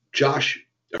 Jeff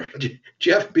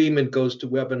Beeman goes to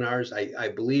webinars. I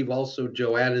believe also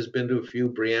Joanne has been to a few.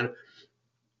 Brianna.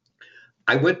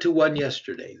 I went to one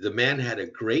yesterday. The man had a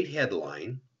great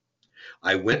headline.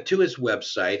 I went to his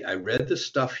website. I read the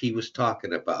stuff he was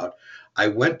talking about. I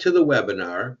went to the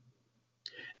webinar.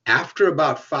 After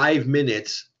about 5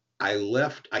 minutes, I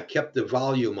left. I kept the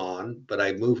volume on, but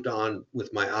I moved on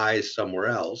with my eyes somewhere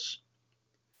else.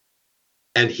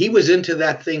 And he was into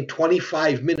that thing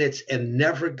 25 minutes and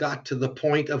never got to the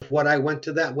point of what I went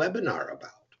to that webinar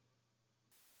about.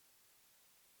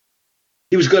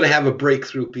 He was going to have a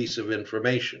breakthrough piece of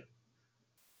information.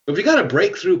 If you got a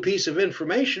breakthrough piece of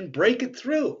information, break it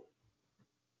through.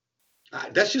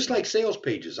 That's just like sales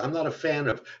pages. I'm not a fan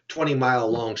of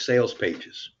 20-mile-long sales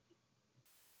pages.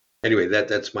 Anyway,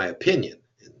 that's my opinion.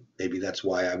 Maybe that's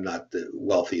why I'm not the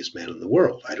wealthiest man in the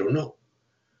world. I don't know.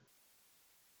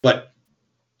 But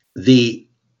the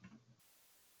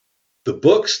The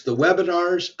books, the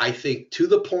webinars, I think to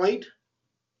the point,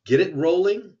 get it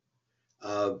rolling.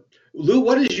 Lou,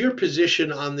 what is your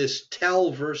position on this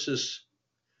tell versus,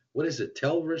 what is it,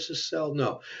 tell versus sell?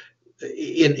 No.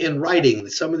 In writing,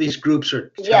 some of these groups are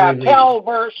telling me. Tell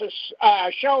versus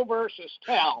show versus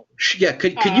tell. Yeah,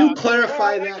 could you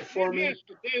clarify that for me? It has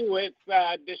to do with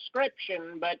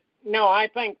description, but no, I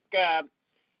think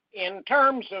in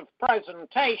terms of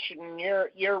presentation,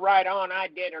 you're right on. I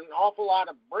did an awful lot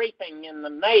of briefing in the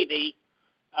Navy,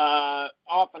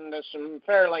 often to some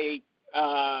fairly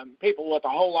people with a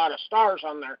whole lot of stars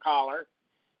on their collar,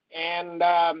 and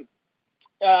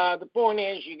the point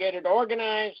is you get it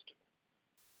organized.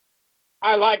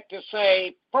 I like to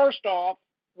say, first off,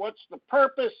 what's the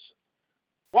purpose?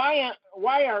 Why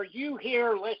are you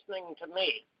here listening to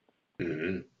me?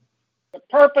 Mm-hmm. The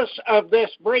purpose of this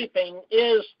briefing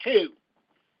is to,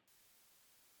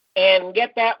 and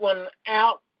get that one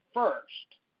out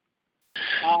first.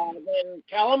 Then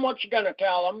tell them what you're going to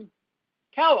tell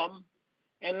them,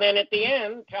 and then at the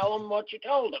end, tell them what you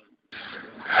told them.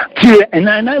 Dude, and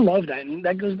I love that. And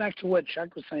that goes back to what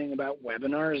Chuck was saying about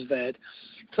webinars, that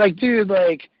it's like, dude,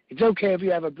 like, it's okay if you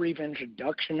have a brief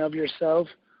introduction of yourself.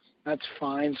 That's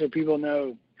fine, so people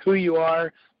know who you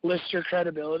are, list your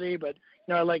credibility. But,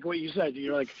 you know, like what you said,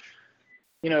 you're like,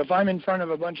 you know, if I'm in front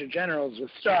of a bunch of generals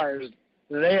with stars,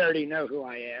 they already know who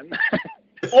I am.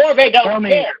 Or they don't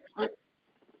care.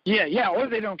 Yeah, or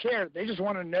they don't care. They just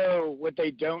want to know what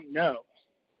they don't know.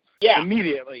 Yeah.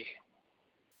 Immediately.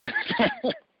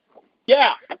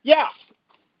 Yeah.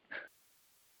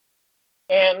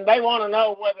 And they want to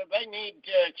know whether they need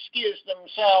to excuse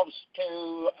themselves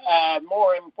to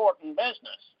more important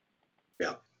business.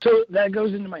 Yeah. So that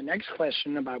goes into my next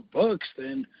question about books.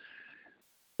 Then,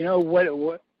 you know,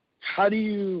 what? How do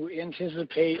you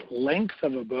anticipate length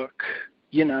of a book?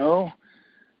 You know,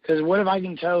 because what if I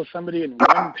can tell somebody in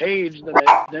one page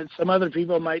that some other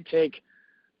people might take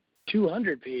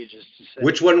 200 pages to say?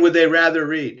 Which one would they rather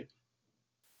read?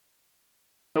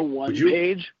 A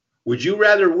one-page? Would you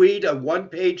rather read a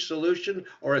one-page solution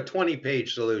or a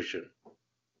 20-page solution?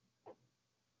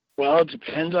 Well, it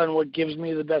depends on what gives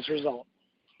me the best result.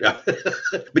 Yeah.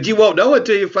 But you won't know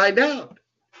until you find out.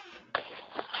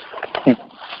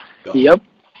 Yep.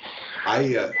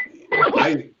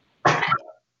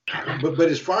 But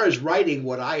as far as writing,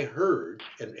 what I heard,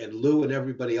 and Lou and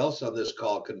everybody else on this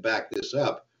call can back this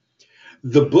up,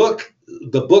 the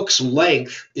book's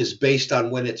length is based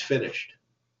on when it's finished.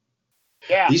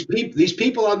 Yeah. These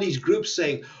people on these groups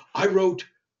saying, I wrote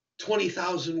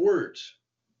 20,000 words.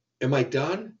 Am I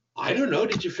done? I don't know.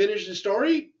 Did you finish the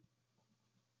story?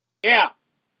 Yeah.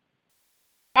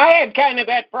 I had kind of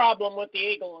that problem with The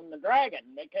Eagle and the Dragon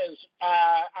because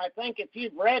I think if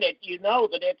you've read it, you know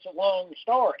that it's a long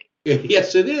story.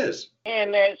 Yes, it is.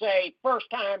 And as a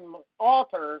first-time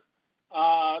author,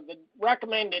 the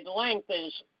recommended length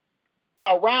is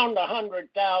around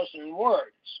 100,000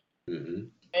 words. Mm-hmm.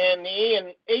 And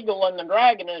the Eagle and the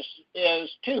Dragon is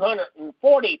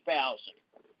 240,000.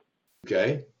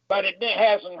 Okay. But it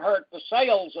hasn't hurt the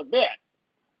sales a bit.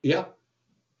 Yeah.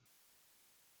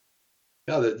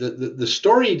 No, the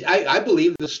story, I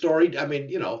believe the story, I mean,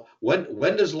 you know,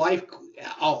 when does life,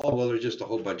 well, there's just a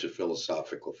whole bunch of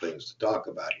philosophical things to talk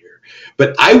about here.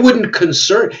 But I wouldn't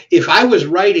concern, if I was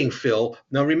writing, Phil,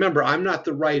 now remember, I'm not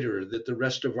the writer that the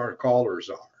rest of our callers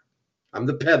are. I'm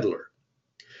the peddler.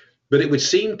 But it would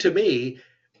seem to me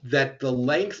that the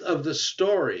length of the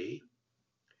story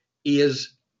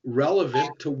is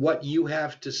relevant to what you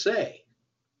have to say.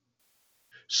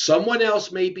 Someone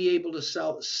else may be able to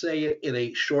say it in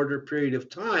a shorter period of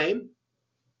time,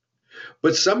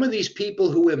 but some of these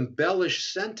people who embellish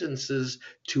sentences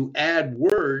to add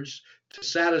words to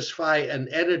satisfy an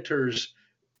editor's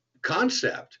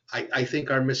concept, I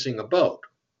think are missing a boat.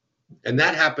 And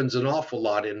that happens an awful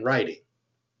lot in writing,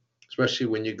 especially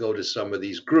when you go to some of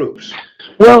these groups.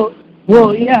 Well,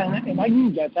 yeah, and I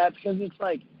can get that because it's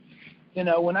like, you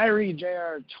know, when I read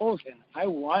J.R. Tolkien, I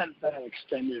want that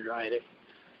extended writing.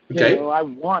 Okay. You know, I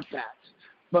want that.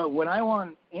 But when I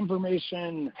want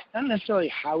information, not necessarily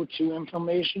how-to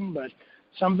information, but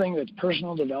something that's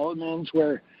personal development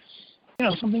where, you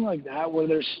know, something like that where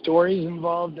there's stories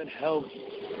involved that help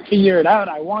figure it out,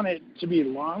 I want it to be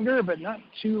longer, but not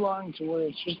too long to where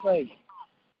it's just like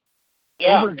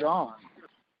overdrawn.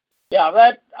 Yeah,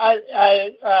 that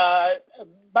I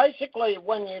basically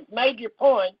when you've made your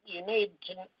point, you need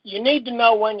to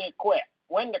know when to quit.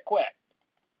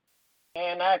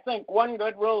 And I think one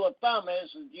good rule of thumb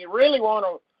is you really want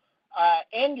to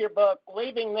end your book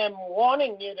leaving them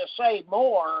wanting you to say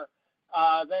more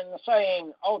than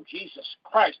saying, oh, Jesus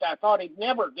Christ, I thought he'd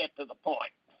never get to the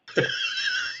point.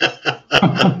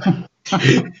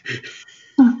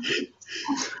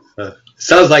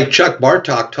 Sounds like Chuck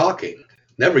Bartok talking.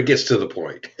 Never gets to the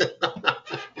point.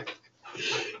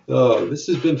 Oh, this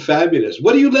has been fabulous.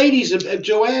 What do you ladies, and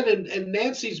Joanne and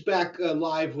Nancy's back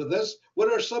live with us.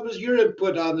 What are some of your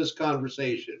input on this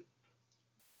conversation?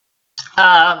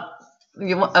 About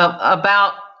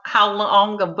how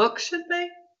long a book should be?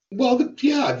 Well,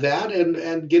 yeah, that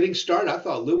and getting started. I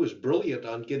thought Lou was brilliant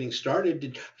on getting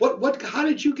started. How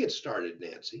did you get started,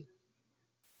 Nancy?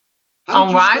 How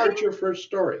did you start your first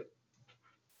story?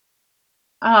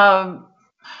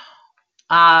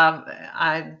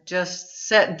 I just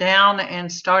sat down and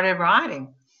started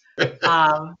writing.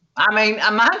 I mean,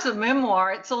 mine's a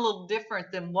memoir. It's a little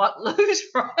different than what Lou's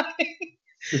writing.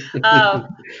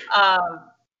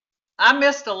 I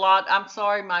missed a lot. I'm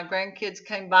sorry, my grandkids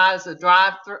came by as a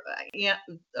drive-by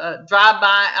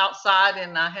outside,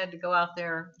 and I had to go out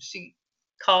there. She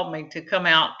called me to come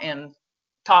out and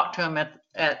talk to them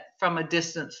from a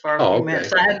distance for a few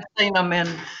minutes. I hadn't seen them in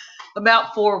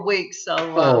about 4 weeks, so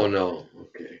oh no,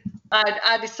 okay.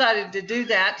 I decided to do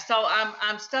that. So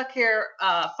I'm stuck here.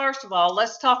 First of all,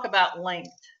 let's talk about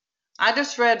length. I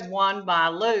just read one by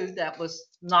Lou that was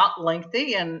not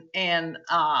lengthy, and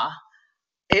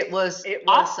it was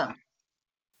awesome.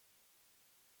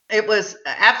 It was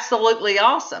absolutely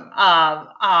awesome.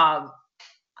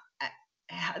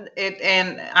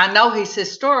 And I know he's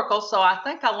historical, so I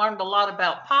think I learned a lot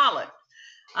about Pilate.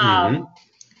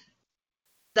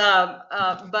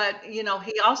 But you know,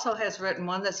 he also has written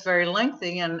one that's very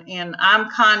lengthy, and I'm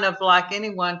kind of like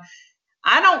anyone.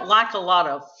 I don't like a lot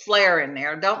of flair in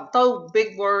there. Don't throw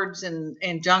big words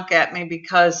and junk at me,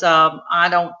 because I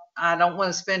don't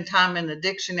want to spend time in the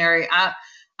dictionary. I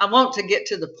want to get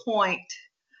to the point,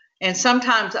 and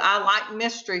sometimes I like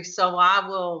mystery, so I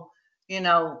will,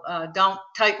 don't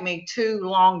take me too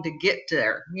long to get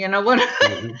there. You know what?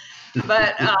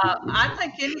 But I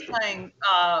think anything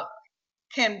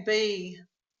can be.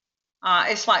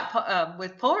 It's like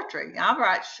with poetry. I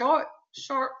write short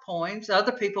poems.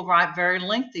 Other people write very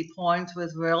lengthy poems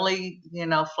with really,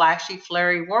 flashy,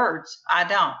 flary words. I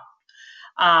don't.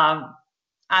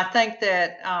 I think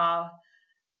that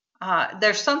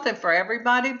there's something for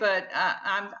everybody, but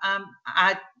I'm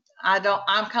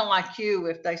kind of like you.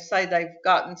 If they say they've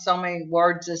gotten so many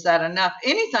words, is that enough?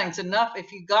 Anything's enough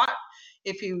if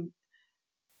you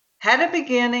had a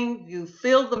beginning, you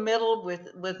filled the middle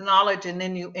with knowledge, and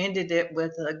then you ended it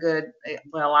with a good.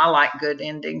 Well, I like good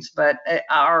endings, but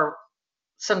our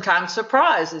sometimes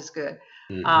surprise is good.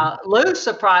 Lou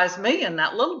surprised me in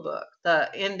that little book.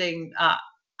 The ending.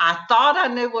 I thought I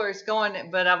knew where it's going,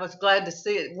 but I was glad to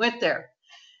see it went there.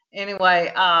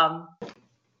 Anyway,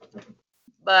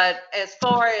 but as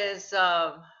far as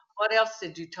what else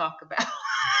did you talk about?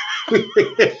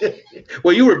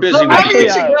 Well, you were busy. Maybe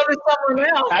you should go to someone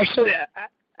else.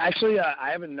 Actually,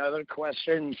 I have another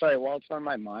question. Sorry, while it's on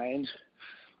my mind,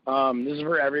 this is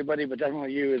for everybody, but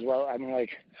definitely you as well. I mean,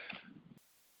 like,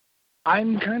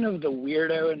 I'm kind of the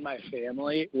weirdo in my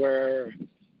family where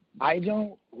I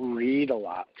don't read a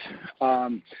lot.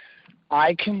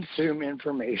 I consume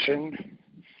information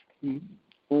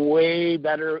way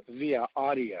better via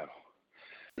audio.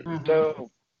 So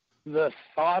the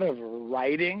thought of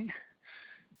writing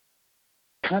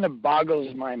kind of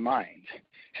boggles my mind.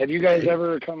 Have you guys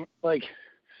ever come, like,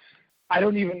 I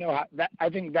don't even know how that, I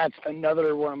think that's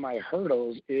another one of my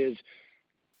hurdles is,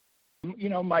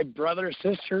 my brother,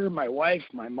 sister, my wife,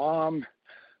 my mom,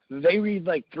 they read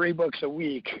like 3 books a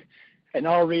week, and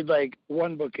I'll read like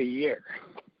 1 book a year.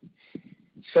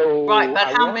 So right,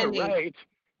 but how many?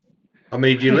 How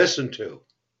many do you listen to?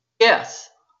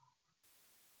 Yes.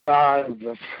 4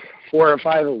 or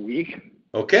 5 a week.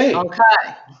 Okay.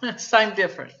 Same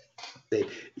difference.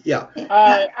 Yeah.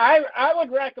 I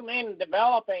would recommend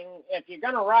developing, if you're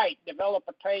going to write, develop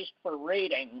a taste for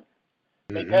reading,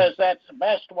 because that's the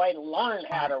best way to learn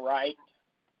how to write,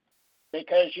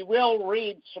 because you will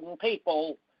read some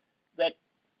people that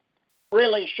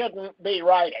really shouldn't be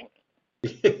writing.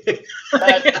 But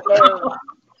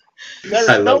there's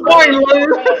nobody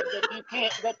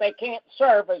that they can't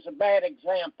serve as a bad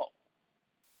example.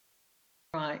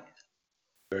 Right.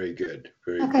 Very good.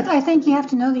 Very good. Good. I think you have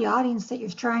to know the audience that you're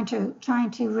trying to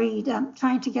read,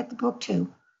 trying to get the book to.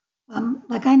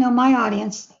 Like I know my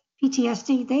audience,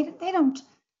 PTSD, they don't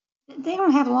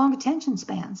have long attention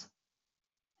spans.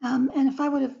 And if I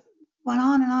would have went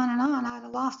on and on and on, I'd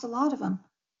have lost a lot of them.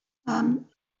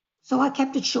 So I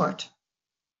kept it short.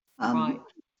 Right.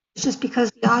 It's just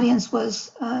because the audience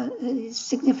was a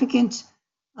significant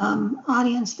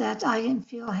audience that I didn't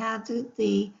feel had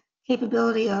the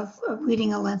capability of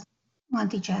reading a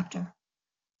lengthy chapter.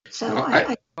 So Well, I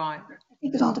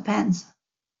think it all depends.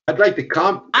 I'd like to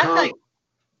comment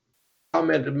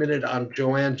a minute on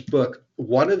Joanne's book.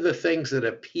 One of the things that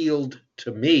appealed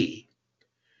to me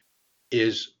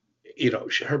is,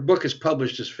 her book is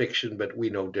published as fiction, but we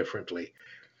know differently.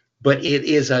 But it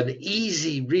is an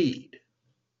easy read.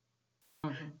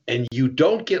 Mm-hmm. And you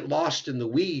don't get lost in the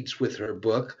weeds with her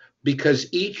book, because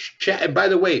each and by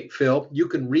the way, Phil, you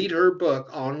can read her book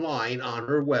online on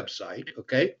her website,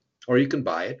 okay? Or you can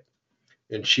buy it.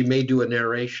 And she may do a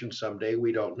narration someday,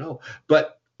 we don't know.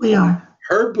 But we are.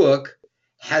 Her book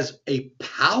has a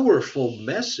powerful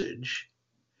message,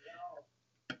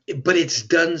 but it's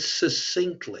done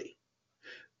succinctly.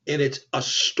 And it's a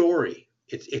story.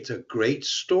 It's a great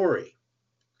story.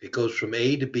 It goes from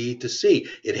A to B to C.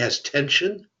 It has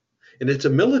tension, and it's a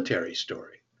military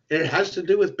story. And it has to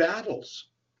do with battles.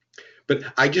 But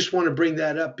I just want to bring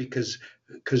that up because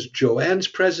Joanne's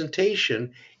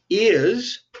presentation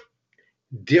is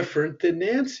different than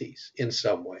Nancy's in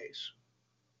some ways.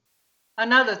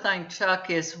 Another thing, Chuck,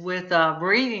 is with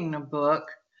reading a book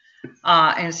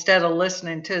instead of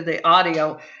listening to the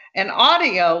audio. And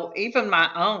audio, even my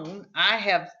own,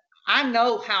 I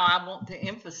know how I want to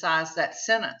emphasize that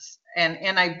sentence. And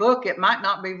in a book, it might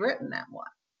not be written that way.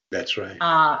 That's right.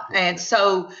 And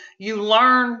so you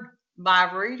learn by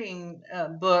reading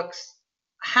books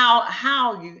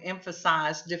how you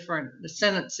emphasize different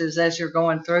sentences as you're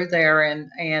going through there,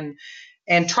 and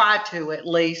try to, at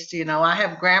least, I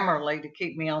have Grammarly to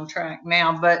keep me on track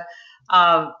now, but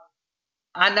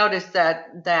I noticed that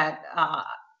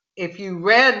if you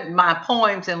read my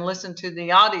poems and listened to the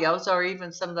audios or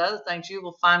even some of the other things, you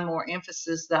will find more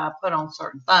emphasis that I put on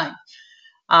certain things.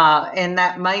 And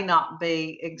that may not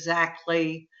be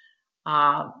exactly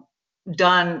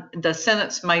done. The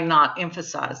sentence may not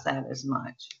emphasize that as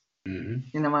much. Mm-hmm.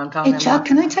 You know what I'm talking about? Hey, Chuck,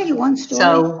 can I tell you one story?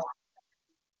 So,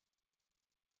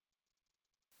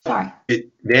 sorry.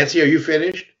 Nancy, are you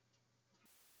finished?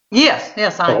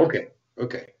 Yes, I am.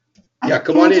 Okay. Yeah,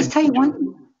 come on in.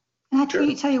 Can I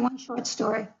tell you one short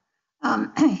story?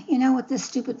 With this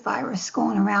stupid virus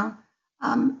going around,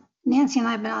 Nancy and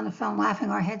I have been on the phone laughing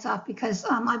our heads off because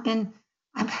I've been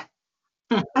in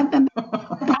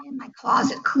my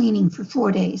closet cleaning for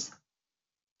 4 days,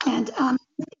 and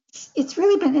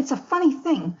it's a funny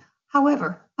thing.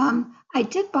 However, I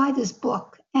did buy this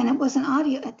book, and it was an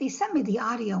audio. They sent me the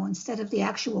audio instead of the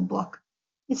actual book.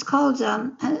 It's called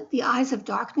The Eyes of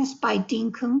Darkness by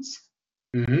Dean Koontz.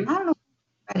 Mm-hmm. I don't know if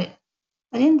you read it,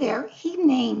 but in there he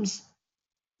names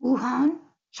Wuhan,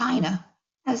 China,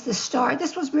 as the start.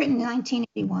 This was written in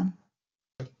 1981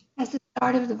 as the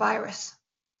start of the virus.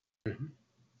 Mm-hmm.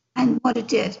 And what it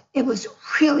did. It was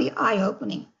really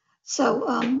eye-opening. So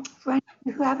for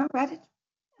anyone who haven't read it,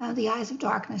 The Eyes of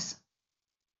Darkness.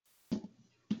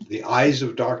 The Eyes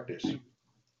of Darkness.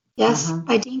 Yes,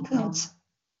 by Dean Koontz.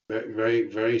 Very, very,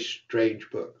 very strange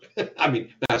book. I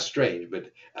mean, not strange,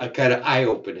 but kind of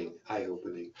eye-opening.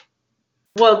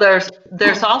 Well,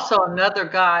 there's also another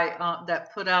guy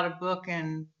that put out a book,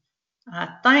 and I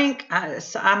think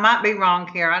I might be wrong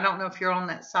here. I don't know if you're on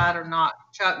that side or not,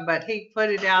 Chuck, but he put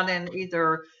it out in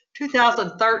either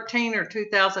 2013 or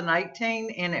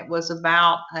 2018, and it was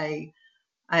about a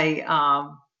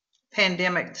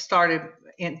pandemic that started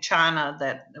in China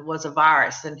that was a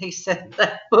virus. And he said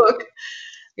that book,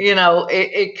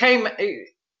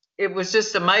 it was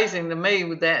just amazing to me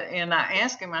with that. And I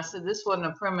asked him, I said, this wasn't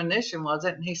a premonition, was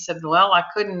it? And he said, well, I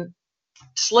couldn't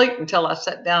sleep until I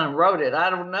sat down and wrote it. I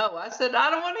don't know. I said,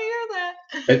 I don't want to hear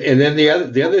that. And then the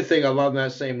other thing along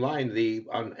that same line,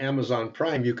 on Amazon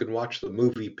Prime, you can watch the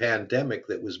movie Pandemic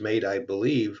that was made, I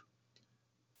believe,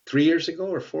 3 years ago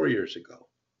or 4 years ago.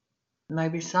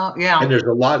 Maybe so, yeah. And there's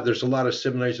a lot of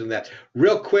similarities in that.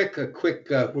 Real quick, we're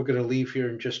going to leave here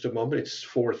in just a moment. It's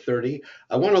 4:30.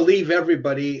 I want to leave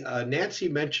everybody. Nancy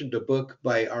mentioned a book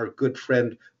by our good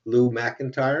friend Lou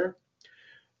McIntyre.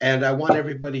 And I want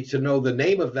everybody to know the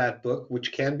name of that book,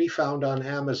 which can be found on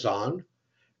Amazon.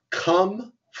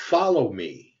 Come Follow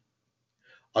Me,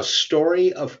 a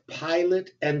story of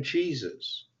Pilate and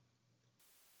Jesus.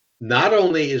 Not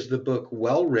only is the book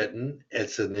well written,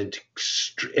 it's an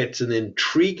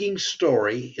intriguing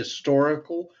story,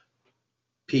 historical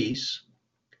piece.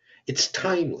 It's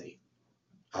timely.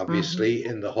 Obviously,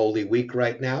 in the Holy Week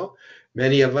right now,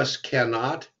 many of us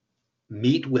cannot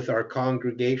meet with our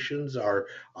congregations, our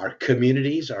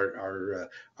communities, our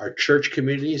church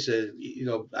communities.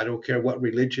 I don't care what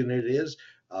religion it is.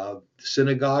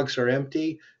 Synagogues are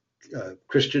empty.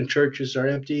 Christian churches are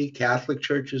empty. Catholic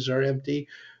churches are empty.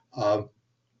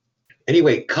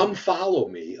 Anyway, come follow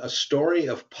me, a story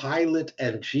of Pilate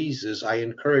and Jesus. I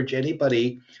encourage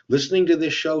anybody listening to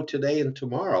this show today and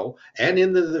tomorrow and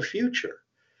into the future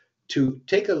to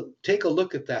take a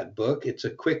look at that book. It's a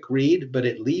quick read, but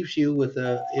it leaves you with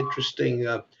a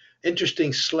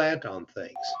interesting slant on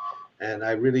things. And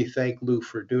I really thank Lou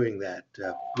for doing that.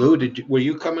 Lou, were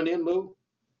you coming in, Lou?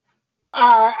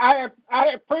 I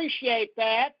appreciate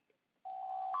that.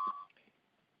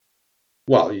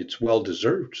 Well, it's well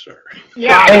deserved, sir.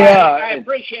 Yeah, I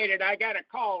appreciate it. I got a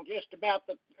call just about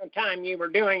the time you were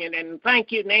doing it, and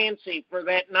thank you, Nancy, for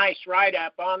that nice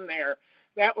write-up on there.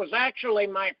 That was actually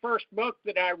my first book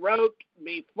that I wrote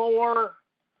before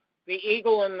The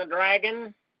Eagle and the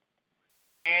Dragon,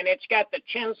 and it's got the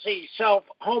Chelsea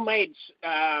homemade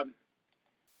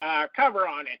cover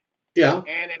on it. Yeah.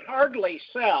 And it hardly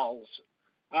sells.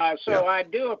 So I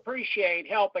do appreciate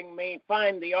helping me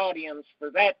find the audience for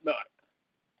that book.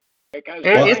 Because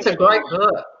it's a great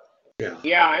book.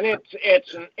 Yeah, and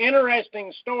it's an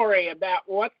interesting story about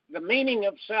what the meaning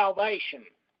of salvation.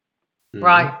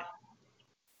 Right.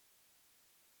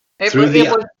 Through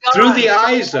the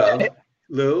eyes of,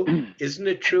 Lou, isn't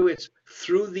it true? It's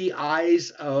through the eyes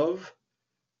of,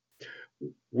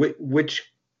 which,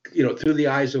 through the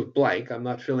eyes of blank, I'm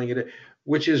not filling it in,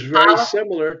 which is very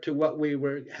similar to what we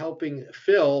were helping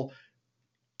Phil.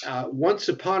 Once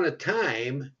upon a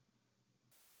time,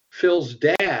 Phil's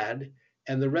dad,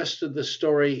 and the rest of the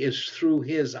story is through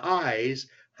his eyes,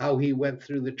 how he went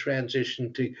through the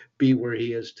transition to be where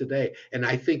he is today. And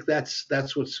I think that's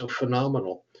what's so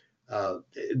phenomenal.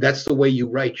 That's the way you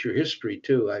write your history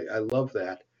too. I love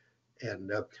that.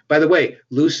 And by the way,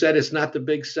 Lou said it's not the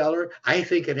big seller. I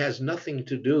think it has nothing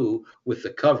to do with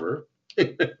the cover,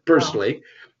 personally,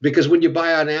 because when you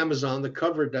buy on Amazon, the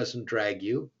cover doesn't drag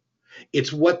you.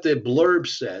 It's what the blurb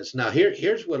says. Now,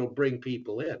 here's what will bring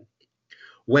people in.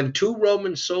 When 2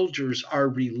 Roman soldiers are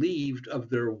relieved of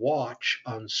their watch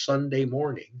on Sunday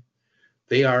morning,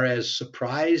 they are as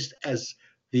surprised as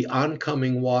the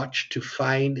oncoming watch to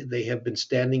find they have been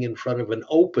standing in front of an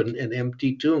open and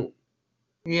empty tomb.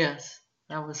 Yes,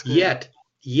 that was good.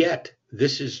 Yet,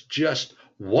 this is just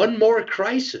one more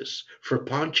crisis for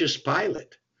Pontius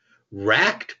Pilate,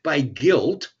 racked by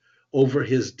guilt over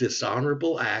his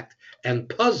dishonorable act and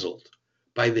puzzled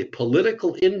by the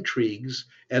political intrigues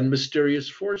and mysterious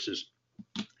forces.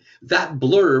 That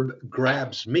blurb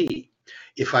grabs me.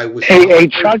 If I was Hey,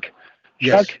 Chuck.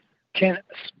 Yes. Chuck,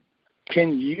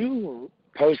 can you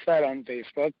post that on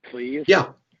Facebook, please?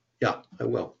 Yeah, I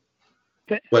will.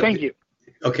 Thank you.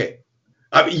 Okay.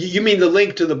 You mean the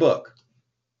link to the book?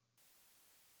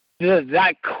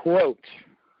 That quote.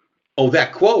 Oh,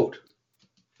 that quote.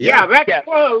 Yeah, that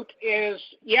quote is,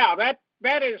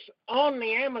 that is on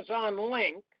the Amazon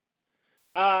link.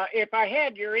 If I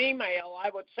had your email,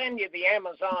 I would send you the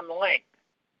Amazon link.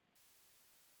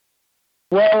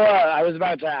 Well, I was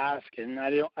about to ask, and I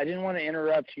didn't want to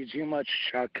interrupt you too much,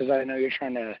 Chuck, because I know you're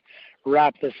trying to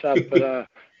wrap this up. But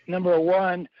number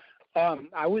one,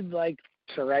 I would like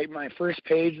to write my first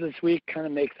page this week, kind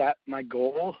of make that my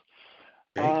goal.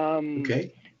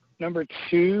 Okay. Number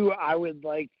two, I would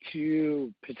like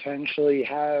to potentially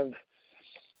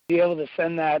be able to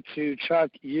send that to Chuck,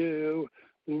 you,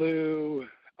 Lou,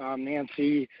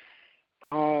 Nancy,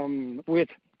 with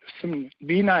some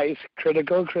be nice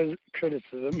critical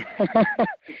criticism.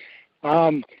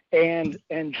 And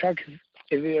Chuck,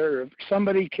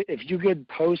 if you could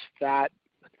post that.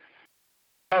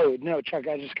 Oh no, Chuck,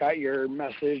 I just got your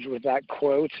message with that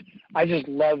quote. I just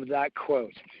love that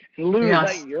quote. And Lou,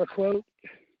 yes. Is that your quote?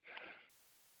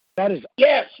 That is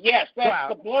yes. That's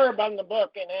the blurb on the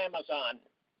book in Amazon.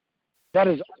 That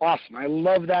is awesome. I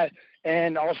love that.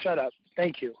 And I'll shut up.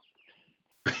 Thank you.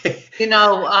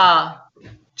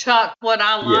 Chuck, what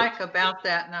I like about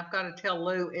that, and I've got to tell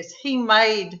Lou, is he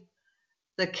made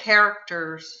the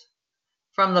characters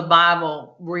from the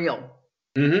Bible real.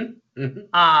 Mm-hmm.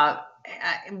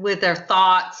 Mm-hmm. With their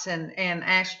thoughts and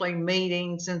actually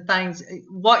meetings and things.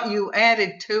 What you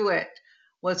added to it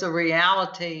was a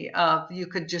reality of you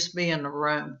could just be in the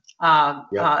room.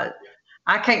 I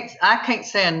can't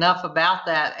say enough about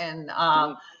that. And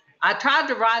I tried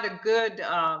to write a good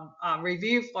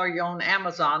review for you on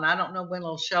Amazon. I don't know when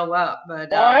it'll show up,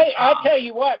 but I'll tell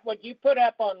you what you put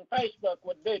up on Facebook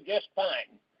would do just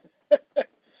fine.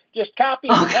 Just copy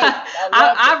and paste.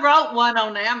 I wrote one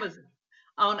on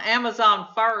Amazon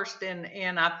first,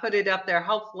 and I put it up there.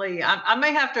 Hopefully, I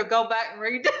may have to go back and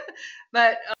read it,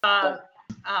 but I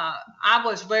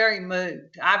was very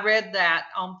moved. I read that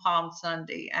on Palm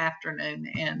Sunday afternoon,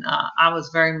 and I was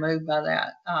very moved by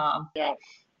that.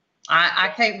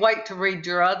 I can't wait to read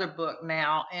your other book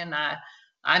now, and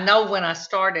I know when I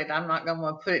started, I'm not going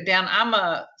to put it down. I'm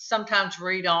a sometimes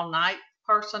read all night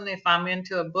person if I'm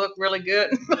into a book really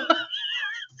good.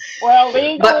 Well,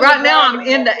 but right now I'm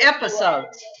into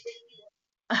episodes.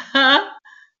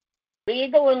 The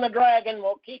Eagle and the Dragon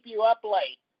will keep you up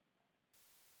late.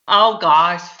 Oh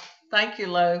gosh, thank you,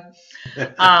 Lou.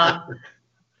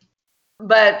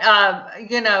 But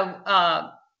you know,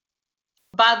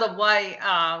 by the way,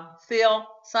 Phil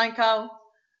Sanko,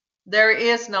 there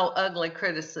is no ugly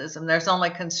criticism. There's only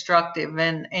constructive.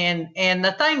 And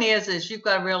the thing is you've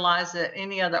got to realize that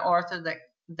any other author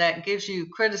that gives you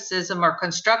criticism or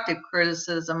constructive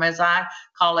criticism, as I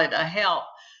call it, a help,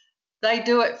 they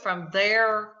do it from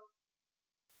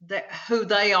who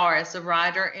they are as a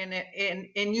writer,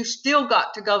 and you still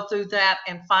got to go through that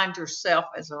and find yourself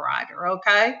as a writer.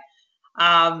 Okay.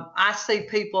 I see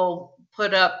people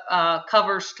put up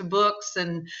covers to books,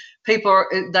 and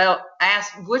they'll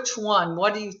ask, which one?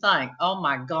 What do you think? Oh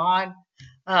my God.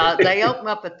 They open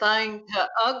up a thing to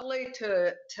ugly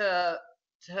to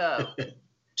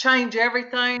change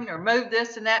everything or move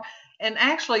this and that. And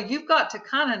actually, you've got to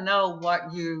kind of know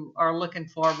what you are looking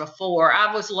for before.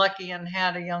 I was lucky and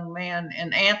had a young man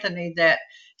in Anthony that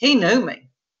he knew me.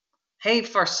 He,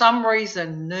 for some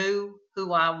reason, knew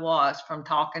who I was from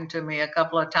talking to me a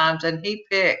couple of times, and he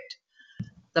picked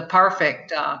the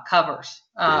perfect covers.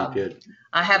 I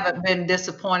haven't been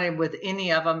disappointed with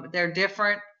any of them. They're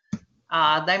different.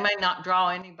 They may not draw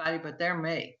anybody, but they're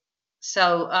me.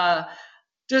 So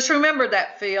just remember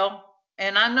that, Phil.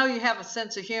 And I know you have a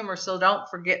sense of humor, so don't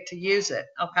forget to use it,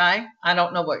 okay? I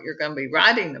don't know what you're going to be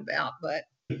writing about, but...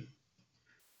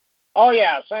 Oh,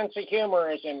 yeah, sense of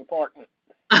humor is important.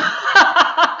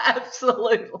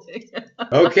 Absolutely.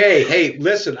 Okay. Hey,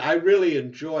 listen, I really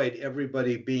enjoyed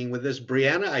everybody being with us.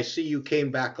 Brianna, I see you came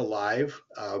back alive.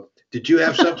 Did you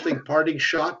have something parting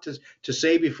shot to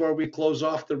say before we close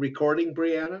off the recording,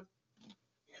 Brianna?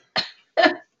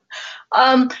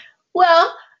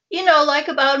 Well, you know, like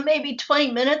about maybe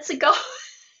 20 minutes ago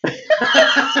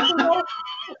to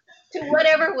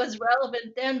whatever was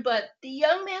relevant then. But the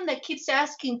young man that keeps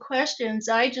asking questions,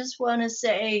 I just want to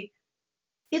say,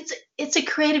 it's a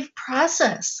creative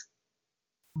process.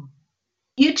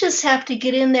 You just have to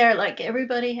get in there, like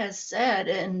everybody has said,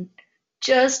 and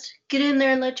just get in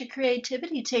there and let your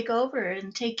creativity take over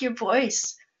and take your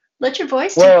voice. Let your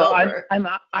voice take over.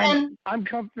 I'm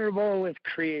comfortable with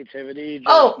creativity.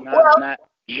 Just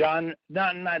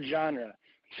not genre.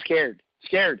 Scared.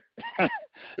 Yeah.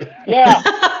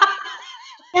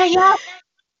 Yeah.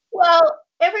 Well,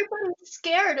 everybody's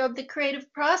scared of the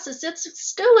creative process. It's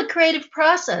still a creative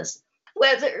process.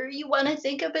 Whether you want to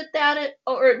think of it that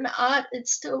or not, it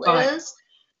still is.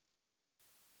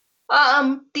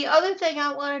 The other thing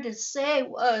I wanted to say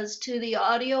was to the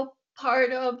audio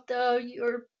part of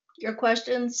your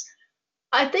questions.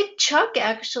 I think Chuck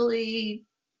actually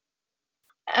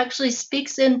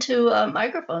speaks into a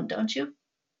microphone, don't you?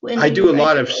 I do a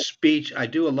lot of speech. I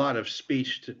do a lot of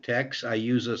speech to text. I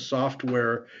use a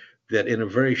software that in a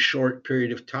very short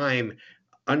period of time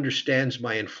understands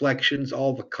my inflections,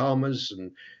 all the commas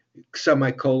and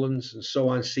semicolons and so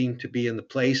on seem to be in the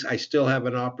place. I still have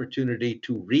an opportunity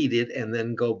to read it and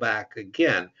then go back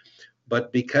again.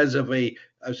 But because of it's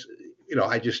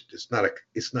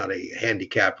not a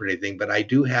handicap or anything, but I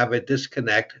do have a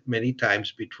disconnect many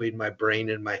times between my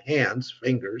brain and my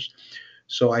fingers.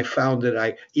 So I found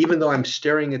that even though I'm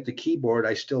staring at the keyboard,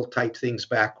 I still type things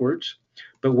backwards.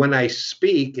 But when I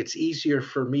speak, it's easier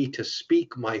for me to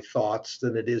speak my thoughts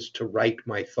than it is to write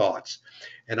my thoughts.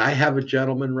 And I have a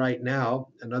gentleman right now,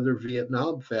 another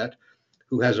Vietnam vet,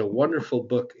 who has a wonderful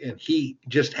book, and he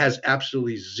just has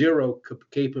absolutely zero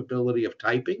capability of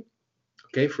typing,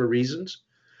 okay, for reasons.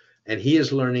 And he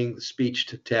is learning speech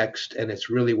to text, and it's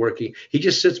really working. He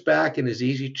just sits back in his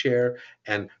easy chair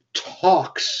and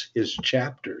talks his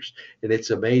chapters, and it's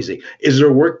amazing. Is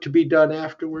there work to be done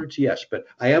afterwards? Yes, but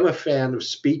I am a fan of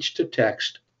speech to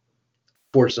text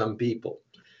for some people.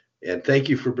 And thank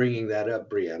you for bringing that up,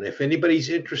 Brianna. If anybody's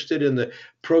interested in the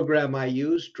program I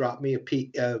use, drop me a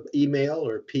email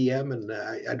or PM, and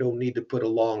I don't need to put a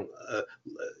long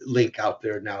link out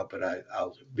there now, but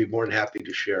I'll be more than happy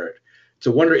to share it. It's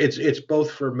a wonder. It's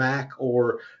both for Mac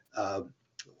or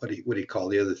what do you call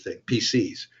the other thing?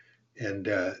 PCs. And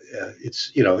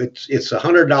it's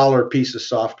 $100 piece of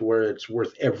software. It's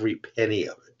worth every penny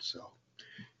of it. So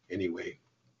anyway,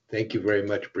 thank you very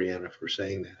much, Brianna, for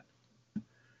saying that.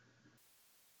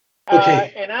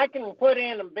 Okay. And I can put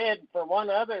in a bid for one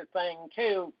other thing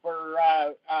too for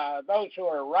those who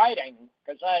are writing,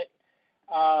 because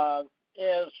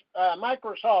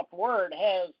Microsoft Word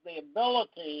has the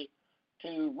ability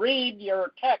to read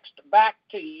your text back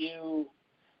to you,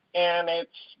 and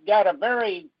it's got a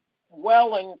very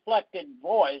well-inflected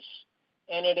voice,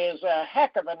 and it is a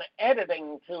heck of an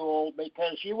editing tool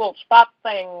because you will spot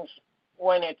things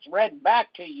when it's read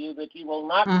back to you that you will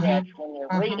not catch when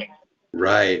you're reading.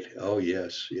 Right. Oh,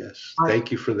 yes, yes.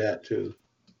 Thank you for that, too.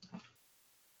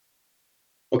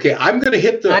 Okay, I'm going to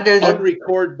hit the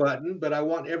unrecord button, but I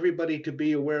want everybody to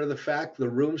be aware of the fact the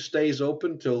room stays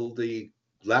open till the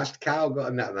last cow,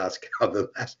 the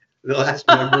last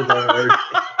member of the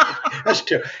That's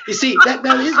terrible. You see, isn't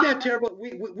that terrible?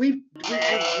 We've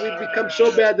become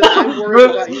so bad that I'm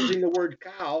worried about using the word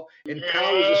cow, and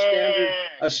cow is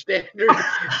a standard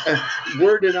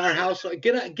word in our house. So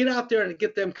get out there and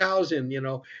get them cows in,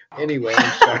 Anyway,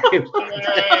 I'm sorry.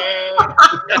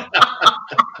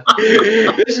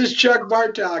 This is Chuck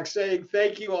Bartok saying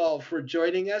thank you all for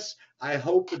joining us. I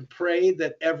hope and pray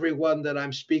that everyone that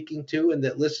I'm speaking to and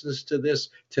that listens to this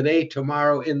today,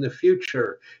 tomorrow, in the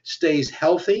future stays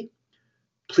healthy.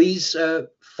 Please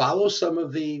follow some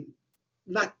of the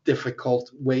not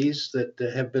difficult ways that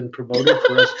have been promoted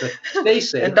for us to stay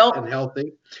safe and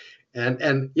healthy.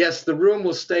 And yes, the room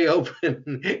will stay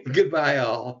open. Goodbye,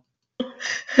 all.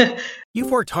 You've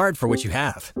worked hard for what you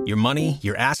have. Your money,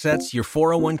 your assets, your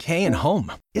 401k, and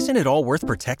home. Isn't it all worth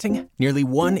protecting? Nearly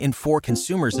 1 in 4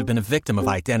 consumers have been a victim of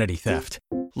identity theft.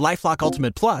 LifeLock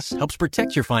Ultimate Plus helps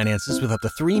protect your finances with up to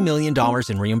 $3 million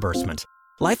in reimbursement.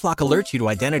 LifeLock alerts you to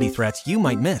identity threats you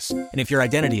might miss. And if your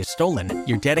identity is stolen,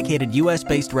 your dedicated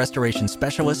U.S.-based restoration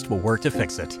specialist will work to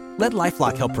fix it. Let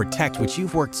LifeLock help protect what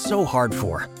you've worked so hard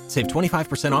for. Save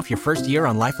 25% off your first year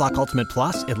on LifeLock Ultimate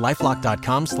Plus at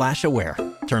LifeLock.com/aware.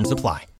 Terms apply.